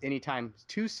immediately anytime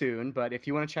too soon, but if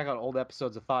you want to check out old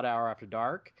episodes of Thought Hour After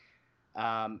Dark,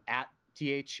 at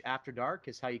TH After Dark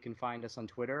is how you can find us on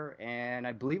Twitter. And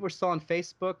I believe we're still on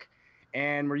Facebook,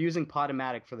 and we're using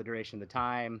Podomatic for the duration of the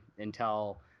time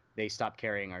until they stop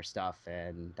carrying our stuff.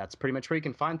 And that's pretty much where you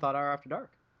can find Thought Hour After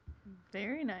Dark.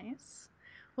 Very nice.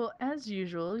 Well, as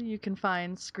usual, you can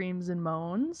find Screams and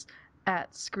Moans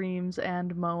at Screams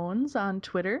and Moans on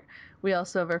Twitter. We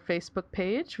also have our Facebook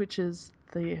page, which is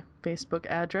the Facebook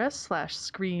address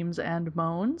 /Screams and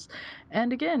Moans.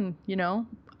 And again,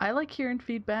 I like hearing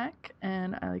feedback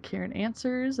and I like hearing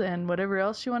answers and whatever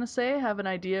else you want to say. Have an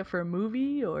idea for a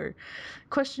movie or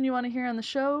question you want to hear on the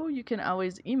show, you can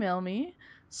always email me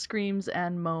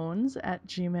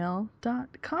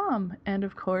screamsandmoans@gmail.com. And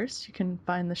of course, you can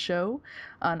find the show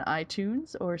on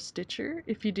iTunes or Stitcher.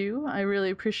 If you do, I really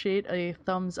appreciate a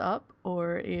thumbs up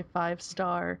or a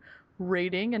 5-star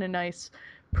rating and a nice,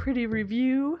 pretty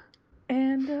review.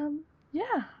 And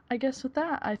yeah, I guess with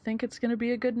that, I think it's going to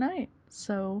be a good night.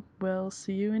 So we'll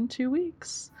see you in 2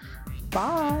 weeks.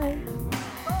 Bye.